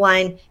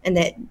pipeline and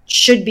that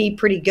should be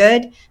pretty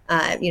good.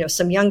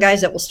 Some young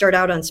guys that will start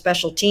out on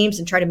special teams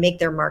and try to make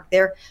their mark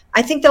there.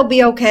 I think they'll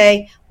be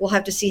okay. We'll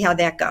have to see how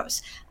that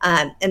goes.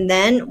 And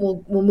then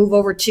we'll move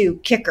over to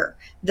kicker.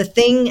 The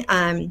thing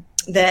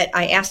that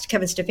I asked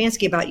Kevin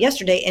Stefanski about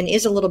yesterday and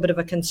is a little bit of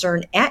a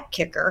concern at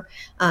kicker,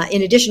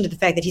 in addition to the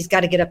fact that he's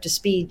got to get up to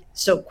speed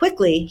so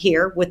quickly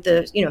here with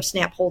the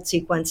snap hold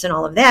sequence and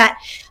all of that,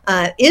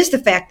 is the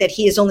fact that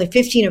he is only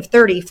 15 of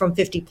 30 from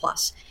 50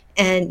 plus.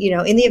 And,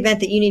 in the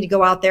event that you need to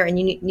go out there and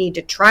you need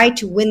to try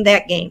to win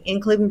that game in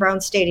Cleveland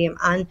Browns Stadium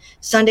on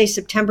Sunday,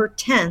 September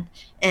 10th,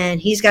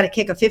 and he's got to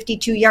kick a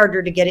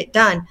 52-yarder to get it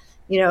done,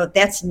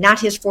 that's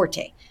not his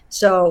forte.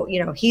 So,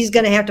 he's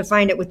going to have to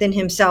find it within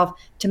himself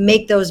to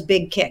make those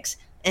big kicks.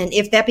 And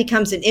if that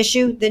becomes an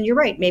issue, then you're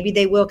right. Maybe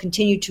they will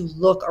continue to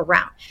look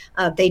around.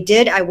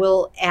 I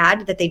will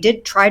add that they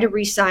did try to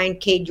re-sign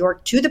Cade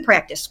York to the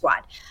practice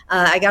squad.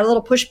 I got a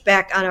little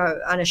pushback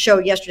on a show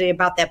yesterday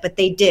about that, but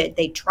they did.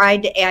 They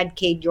tried to add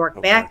Cade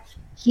York back.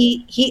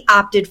 He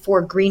opted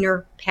for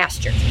greener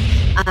pastures.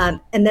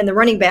 And then the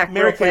running back.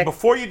 Mary Kay,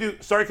 before you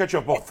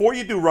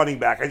do running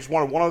back, I just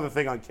wanted one other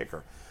thing on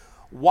kicker.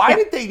 Why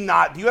did they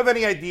not? Do you have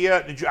any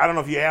idea? I don't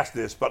know if you asked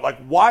this,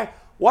 but why?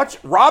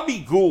 What's Robbie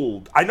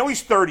Gould? I know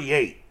he's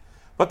 38,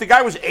 but the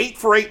guy was 8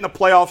 for 8 in the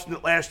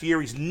playoffs last year.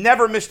 He's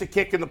never missed a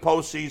kick in the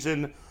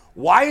postseason.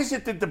 Why is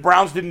it that the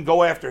Browns didn't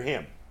go after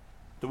him?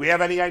 Do we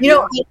have any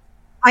idea?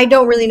 I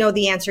don't really know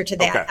the answer to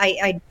that. Okay.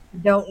 I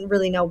don't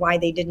really know why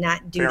they did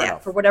not do Fair that.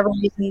 enough. For whatever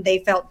reason, they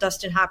felt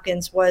Dustin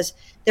Hopkins was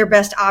their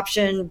best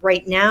option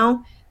right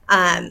now.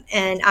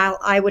 And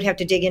I would have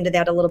to dig into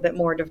that a little bit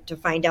more to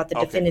find out the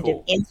definitive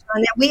answer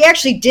on that. We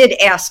actually did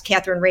ask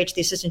Catherine Raich,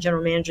 the assistant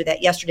general manager,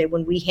 that yesterday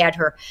when we had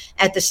her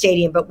at the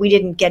stadium, but we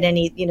didn't get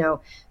any,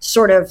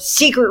 sort of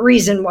secret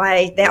reason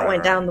why that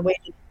went down the way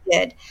it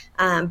did.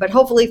 But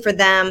hopefully for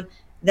them,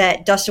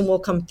 that Dustin will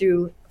come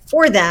through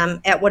for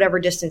them at whatever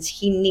distance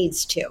he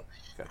needs to.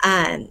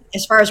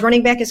 As far as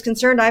running back is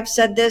concerned, I've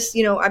said this,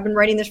 I've been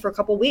writing this for a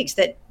couple of weeks,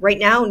 that right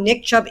now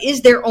Nick Chubb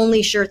is their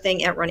only sure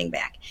thing at running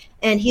back.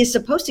 and he is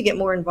supposed to get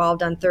more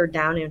involved on third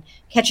down and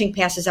catching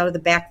passes out of the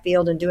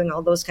backfield and doing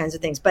all those kinds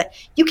of things. But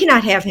you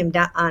cannot have him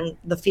on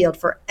the field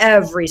for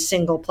every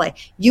single play.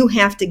 You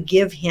have to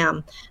give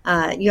him,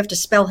 you have to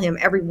spell him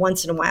every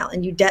once in a while,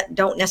 and you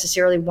don't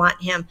necessarily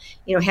want him,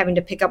 having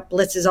to pick up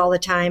blitzes all the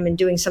time and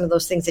doing some of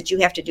those things that you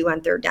have to do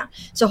on third down.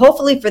 So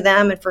hopefully for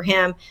them and for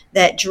him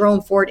that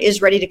Jerome Ford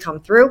is ready to come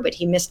through, but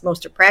he missed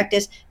most of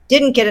practice,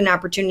 didn't get an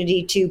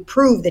opportunity to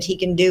prove that he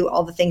can do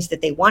all the things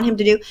that they want him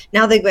to do.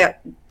 Now they've got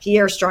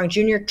Pierre Strong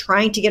Jr.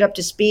 trying to get up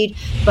to speed,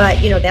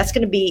 but that's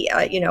going to be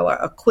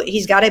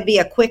he's got to be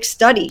a quick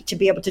study to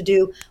be able to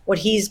do what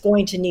he's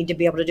going to need to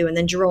be able to do. And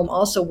then Jerome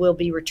also will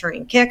be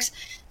returning kicks.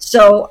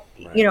 So,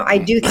 I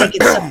do think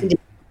it's something to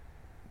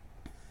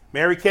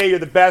Mary Kay, you're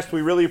the best.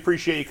 We really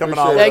appreciate you coming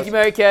on. Thank you,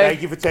 Mary Kay.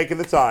 Thank you for taking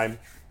the time.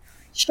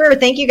 Sure.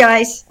 Thank you,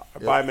 guys.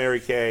 Bye, Mary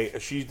Kay.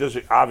 She does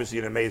obviously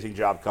an amazing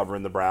job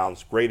covering the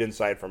Browns. Great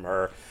insight from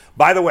her.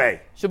 By the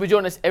way, she'll be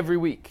joining us every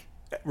week.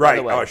 Right.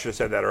 Oh, I should have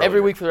said that earlier.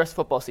 Every week for the rest of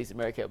football season,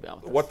 Mary Kay will be on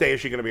with us. What day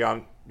is she going to be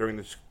on during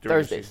the season?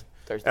 Thursdays.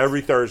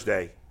 Every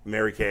Thursday,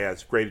 Mary Kay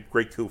has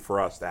great coup for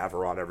us to have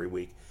her on every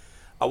week.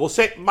 We'll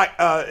say,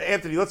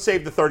 Anthony, let's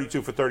save the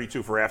 32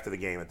 for after the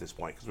game at this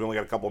point because we only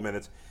got a couple of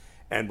minutes,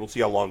 and we'll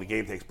see how long the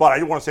game takes. But I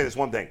do want to say this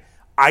one thing.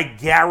 I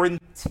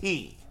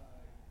guarantee,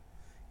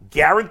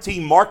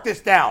 mark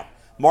this down,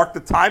 mark the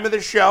time of the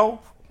show,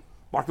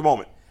 mark the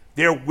moment.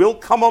 There will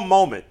come a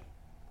moment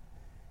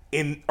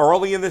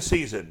early in the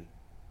season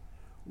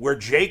where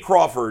Jay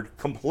Crawford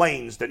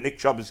complains that Nick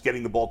Chubb is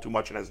getting the ball too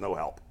much and has no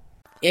help.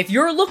 If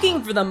you're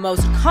looking for the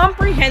most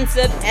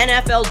comprehensive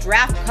NFL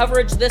draft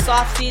coverage this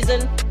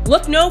offseason,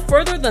 look no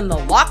further than the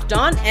Locked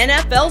On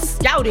NFL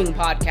Scouting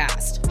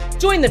Podcast.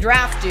 Join the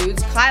draft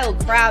dudes, Kyle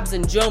Krabs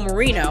and Joe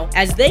Marino,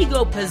 as they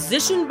go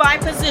position by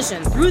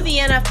position through the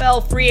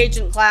NFL free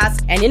agent class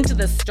and into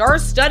the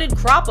star-studded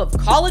crop of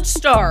college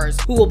stars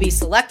who will be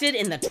selected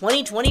in the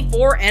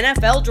 2024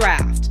 NFL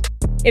Draft.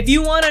 If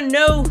you want to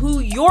know who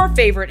your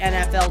favorite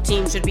NFL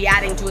team should be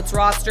adding to its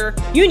roster,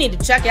 you need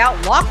to check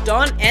out Locked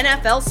On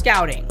NFL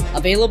Scouting,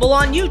 available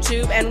on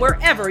YouTube and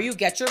wherever you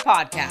get your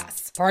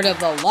podcasts. Part of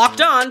the Locked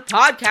On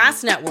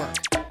Podcast Network,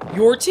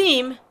 your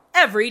team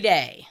every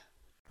day.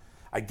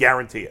 I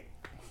guarantee it.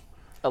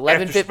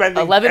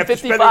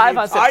 11:55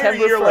 on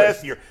September 1st.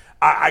 Last year,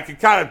 I could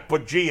kind of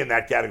put G in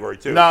that category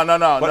too. No. But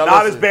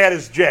not as bad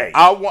as Jay.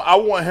 I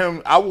want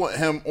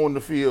him on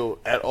the field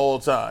at all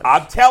times.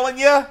 I'm telling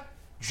you,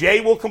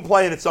 Jay will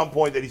complain at some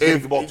point that he's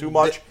getting the ball too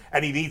much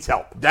and he needs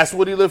help. That's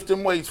what he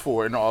lifting weights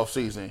for in the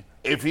offseason.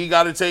 If he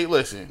got to take,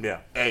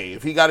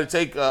 if he got to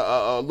take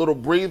a little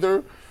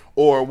breather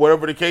or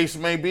whatever the case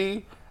may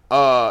be,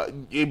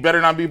 it better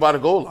not be by the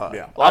goal line.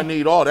 Yeah. I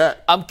need all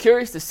that. I'm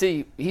curious to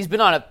see. He's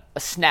been on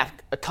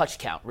a touch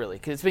count, really,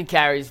 because it's been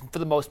carries for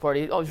the most part.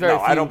 Very few.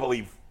 I don't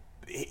believe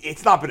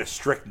it's not been a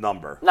strict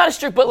number. Not a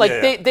strict, but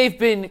they've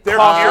been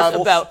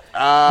cautious about.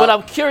 But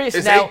I'm curious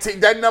now.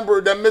 18,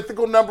 that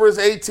mythical number is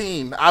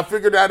 18. I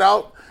figured that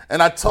out,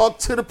 and I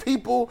talked to the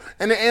people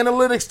in the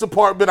analytics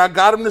department. I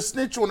got him to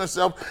snitch on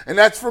himself, and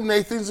that's from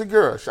Nathan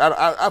Zagurish.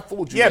 I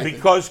fooled you. Yeah, Nathan.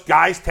 because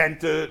guys tend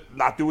to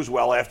not do as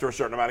well after a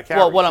certain amount of carries.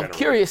 Well, what I'm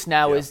curious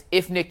now is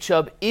if Nick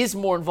Chubb is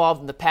more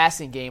involved in the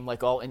passing game,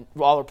 like all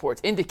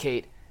reports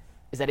indicate,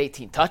 is that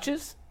 18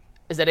 touches?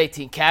 Is that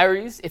 18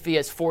 carries? If he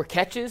has 4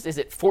 catches, is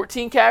it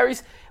 14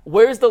 carries?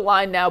 Where's the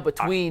line now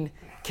between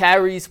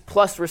carries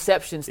plus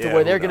receptions to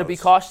where they're going to be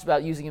cautious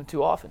about using him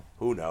too often?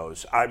 Who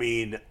knows? I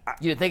mean,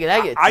 you didn't think of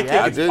that yet?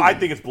 I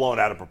think it's blown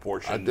out of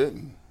proportion. I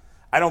didn't.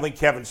 I don't think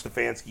Kevin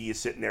Stefanski is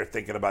sitting there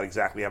thinking about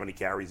exactly how many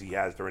carries he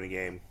has during a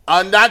game.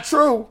 Not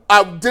true.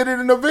 I did it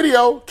in a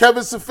video.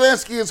 Kevin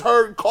Stefanski is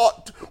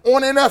caught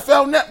on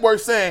NFL Network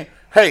saying,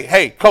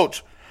 "Hey,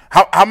 coach,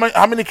 how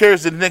many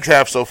carries did the Knicks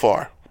have so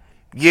far?"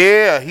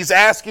 Yeah, he's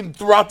asking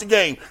throughout the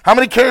game, how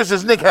many carries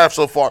does Nick have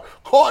so far?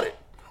 Caught it.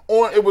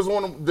 It was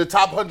one of the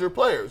top 100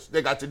 players.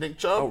 They got to Nick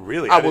Chubb. Oh,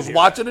 really? I was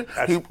watching it.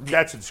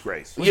 That's a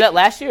disgrace. Was that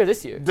last year or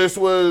this year? This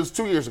was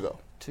 2 years ago.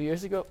 2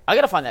 years ago? I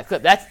got to find that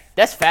clip.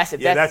 That's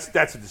fascinating. Yeah,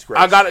 that's a disgrace.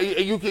 I got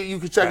it. You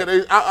can check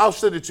it. I'll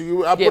send it to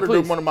you. I'll put it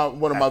in one of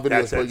my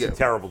videos. That's a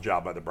terrible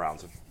job by the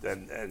Browns.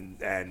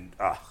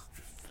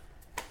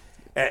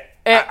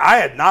 I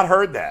had not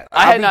heard that.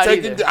 I had not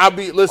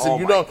either. Listen.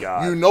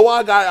 Oh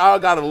I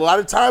got a lot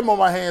of time on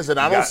my hands, and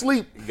I don't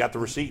sleep. You got the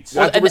receipts.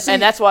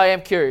 And that's why I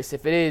am curious.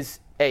 If it is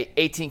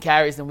 18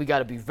 carries, then we got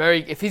to be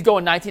very. If he's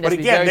going 19, that's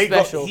very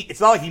special.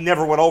 It's not like he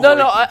never went over.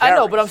 No, I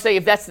know, but I'm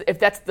saying if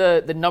that's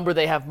the number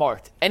they have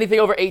marked, anything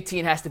over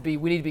 18 has to be.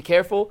 We need to be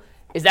careful.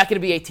 Is that going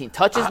to be 18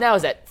 touches now?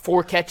 Is that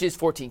 4 catches,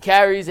 14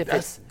 carries?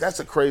 That's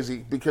a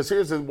crazy, because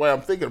here's the way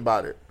I'm thinking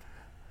about it.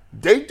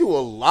 They do a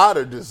lot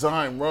of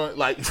design runs.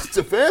 Like,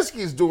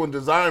 Stefanski's doing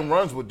design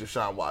runs with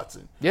Deshaun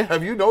Watson. Yeah.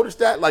 Have you noticed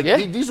that?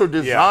 These are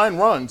design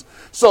runs.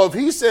 So if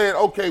he's saying,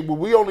 okay, well,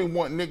 we only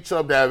want Nick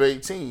Chubb to have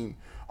 18,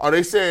 are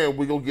they saying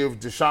we're going to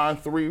give Deshaun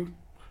 3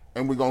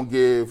 and we're going to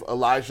give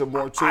Elijah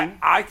Moore 2?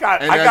 I got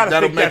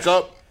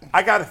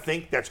to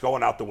think that's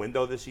going out the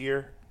window this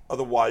year.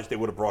 Otherwise, they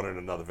would have brought in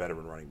another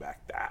veteran running back.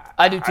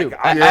 I do too.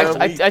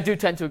 I do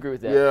tend to agree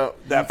with that. Yeah.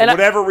 That for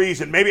whatever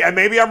reason, maybe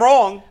I'm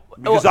wrong,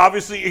 because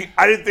obviously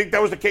I didn't think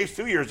that was the case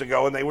 2 years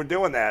ago, and they were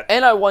doing that.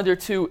 And I wonder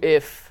too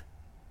if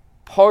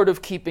part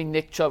of keeping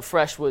Nick Chubb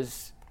fresh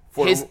was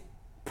for his the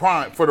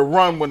prime, for the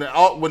run when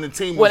the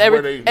team was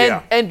where they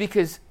and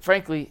because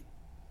frankly,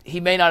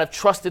 he may not have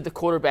trusted the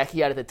quarterback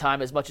he had at the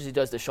time as much as he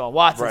does Deshaun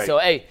Watson. Right. So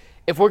hey,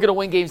 if we're going to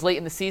win games late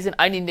in the season,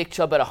 I need Nick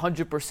Chubb at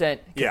 100%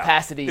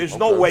 capacity. There's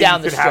no way down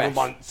you could the have him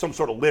on some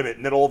sort of limit,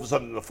 and then all of a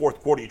sudden in the fourth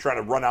quarter you're trying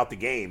to run out the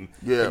game,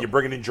 and you're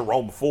bringing in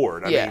Jerome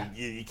Ford. I mean,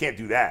 you can't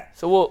do that.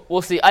 So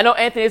we'll see. I know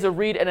Anthony has a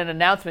read and an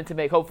announcement to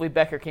make. Hopefully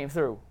Becker came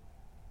through.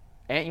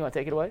 Ant, you want to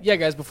take it away? Yeah,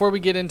 guys, before we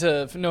get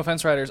into No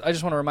Offense Riders, I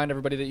just want to remind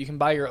everybody that you can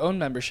buy your own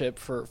membership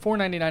for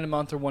 $4.99 a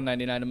month or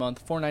 $1.99 a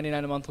month.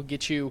 $4.99 a month will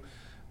get you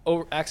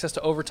access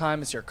to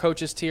overtime. It's your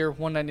coach's tier.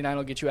 $1.99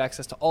 will get you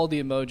access to all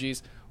the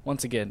emojis.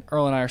 Once again,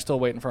 Earl and I are still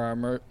waiting for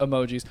our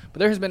emojis, but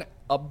there has been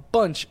a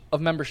bunch of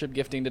membership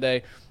gifting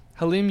today.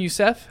 Halim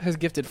Youssef has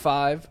gifted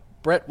 5.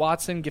 Brett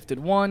Watson gifted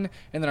 1,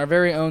 and then our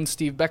very own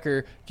Steve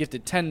Becker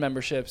gifted 10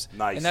 memberships.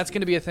 Nice. And that's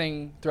going to be a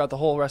thing throughout the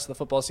whole rest of the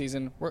football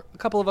season. A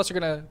couple of us are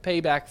going to pay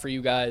back for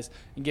you guys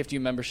and gift you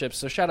memberships,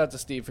 so shout out to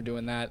Steve for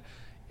doing that.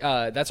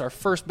 That's our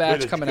first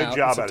batch coming out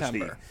in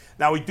September.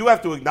 Now, we do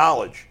have to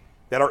acknowledge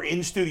that our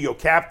in-studio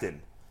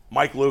captain,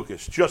 Mike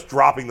Lucas, just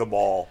dropping the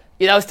ball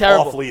that was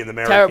terrible. Awfully in the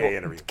Mary Kay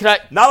interview.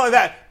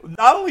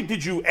 Not only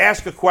did you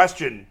ask a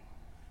question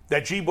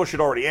that G. Bush had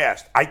already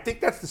asked, I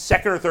think that's the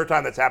second or third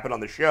time that's happened on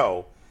the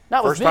show.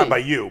 Not with First me. time by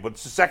you, but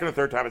it's the second or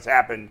third time it's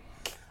happened.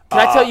 Can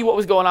I tell you what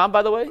was going on,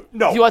 by the way?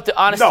 No. Do you want the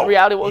honest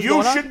reality of what was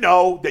going on? You should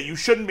know that you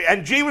shouldn't be.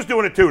 And G was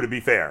doing it too, to be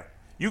fair.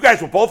 You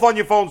guys were both on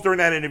your phones during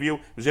that interview.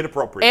 It was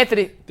inappropriate.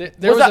 Anthony,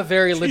 there was a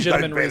very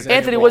legitimate reason.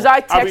 Anthony, was I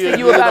texting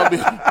you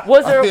about?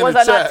 Was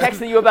I not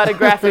texting you about a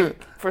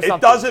graphic for something?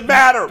 It doesn't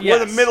matter. Yes.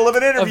 We're in the middle of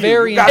an interview. A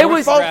very it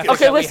was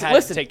okay.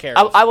 Listen. Take care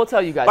of. I will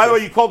tell you guys. By the way,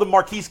 you called him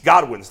Marquise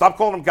Godwin. Stop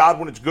calling him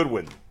Godwin. It's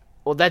Goodwin.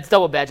 Well, that's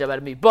double bad job out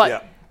of me.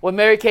 But when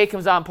Mary Kay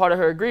comes on, part of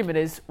her agreement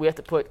is we have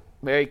to put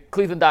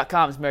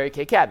Cleveland.com's Mary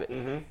Kay Cabot.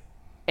 Mm-hmm.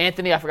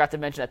 Anthony, I forgot to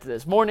mention that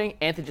this morning.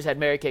 Anthony just had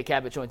Mary Kay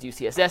Cabot join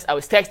UCSS. I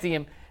was texting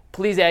him,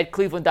 please add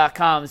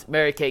Cleveland.com's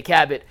Mary Kay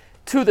Cabot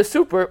to the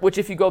Super, which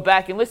if you go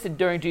back and listen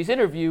during G's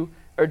interview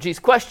or G's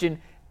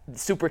question,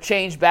 Super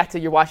changed back to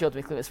your Watching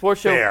Ultimate Cleveland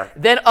Sports Show, Fair.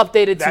 then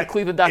updated to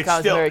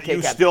Cleveland.com's Mary Kay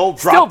Cabot. Still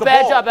dropped the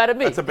bad ball. Job out of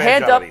me. That's a bad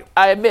Hands job up, out of you.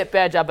 I admit,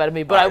 bad job out of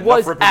me, but I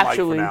was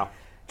actually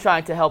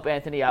trying to help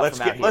Anthony out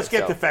from out here. Let's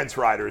get defense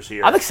riders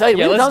here. I'm excited.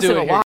 Yeah, We've let's done do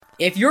so it a lot.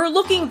 If you're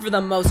looking for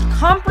the most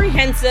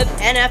comprehensive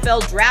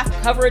NFL draft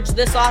coverage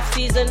this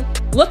offseason,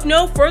 look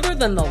no further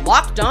than the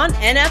Locked On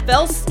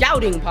NFL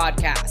Scouting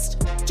Podcast.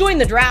 Join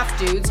the draft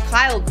dudes,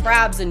 Kyle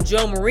Krabs and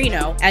Joe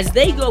Marino, as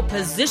they go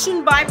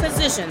position by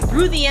position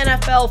through the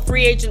NFL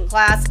free agent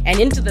class and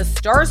into the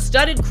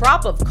star-studded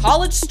crop of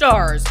college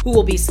stars who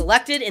will be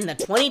selected in the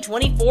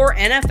 2024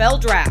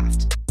 NFL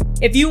Draft.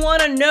 If you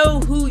want to know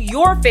who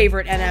your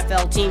favorite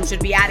NFL team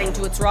should be adding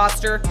to its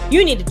roster,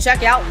 you need to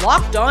check out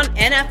Locked On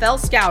NFL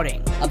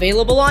Scouting,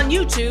 available on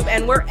YouTube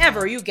and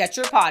wherever you get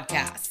your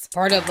podcasts.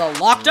 Part of the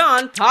Locked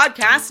On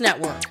Podcast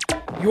Network,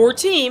 your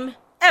team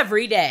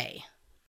every day.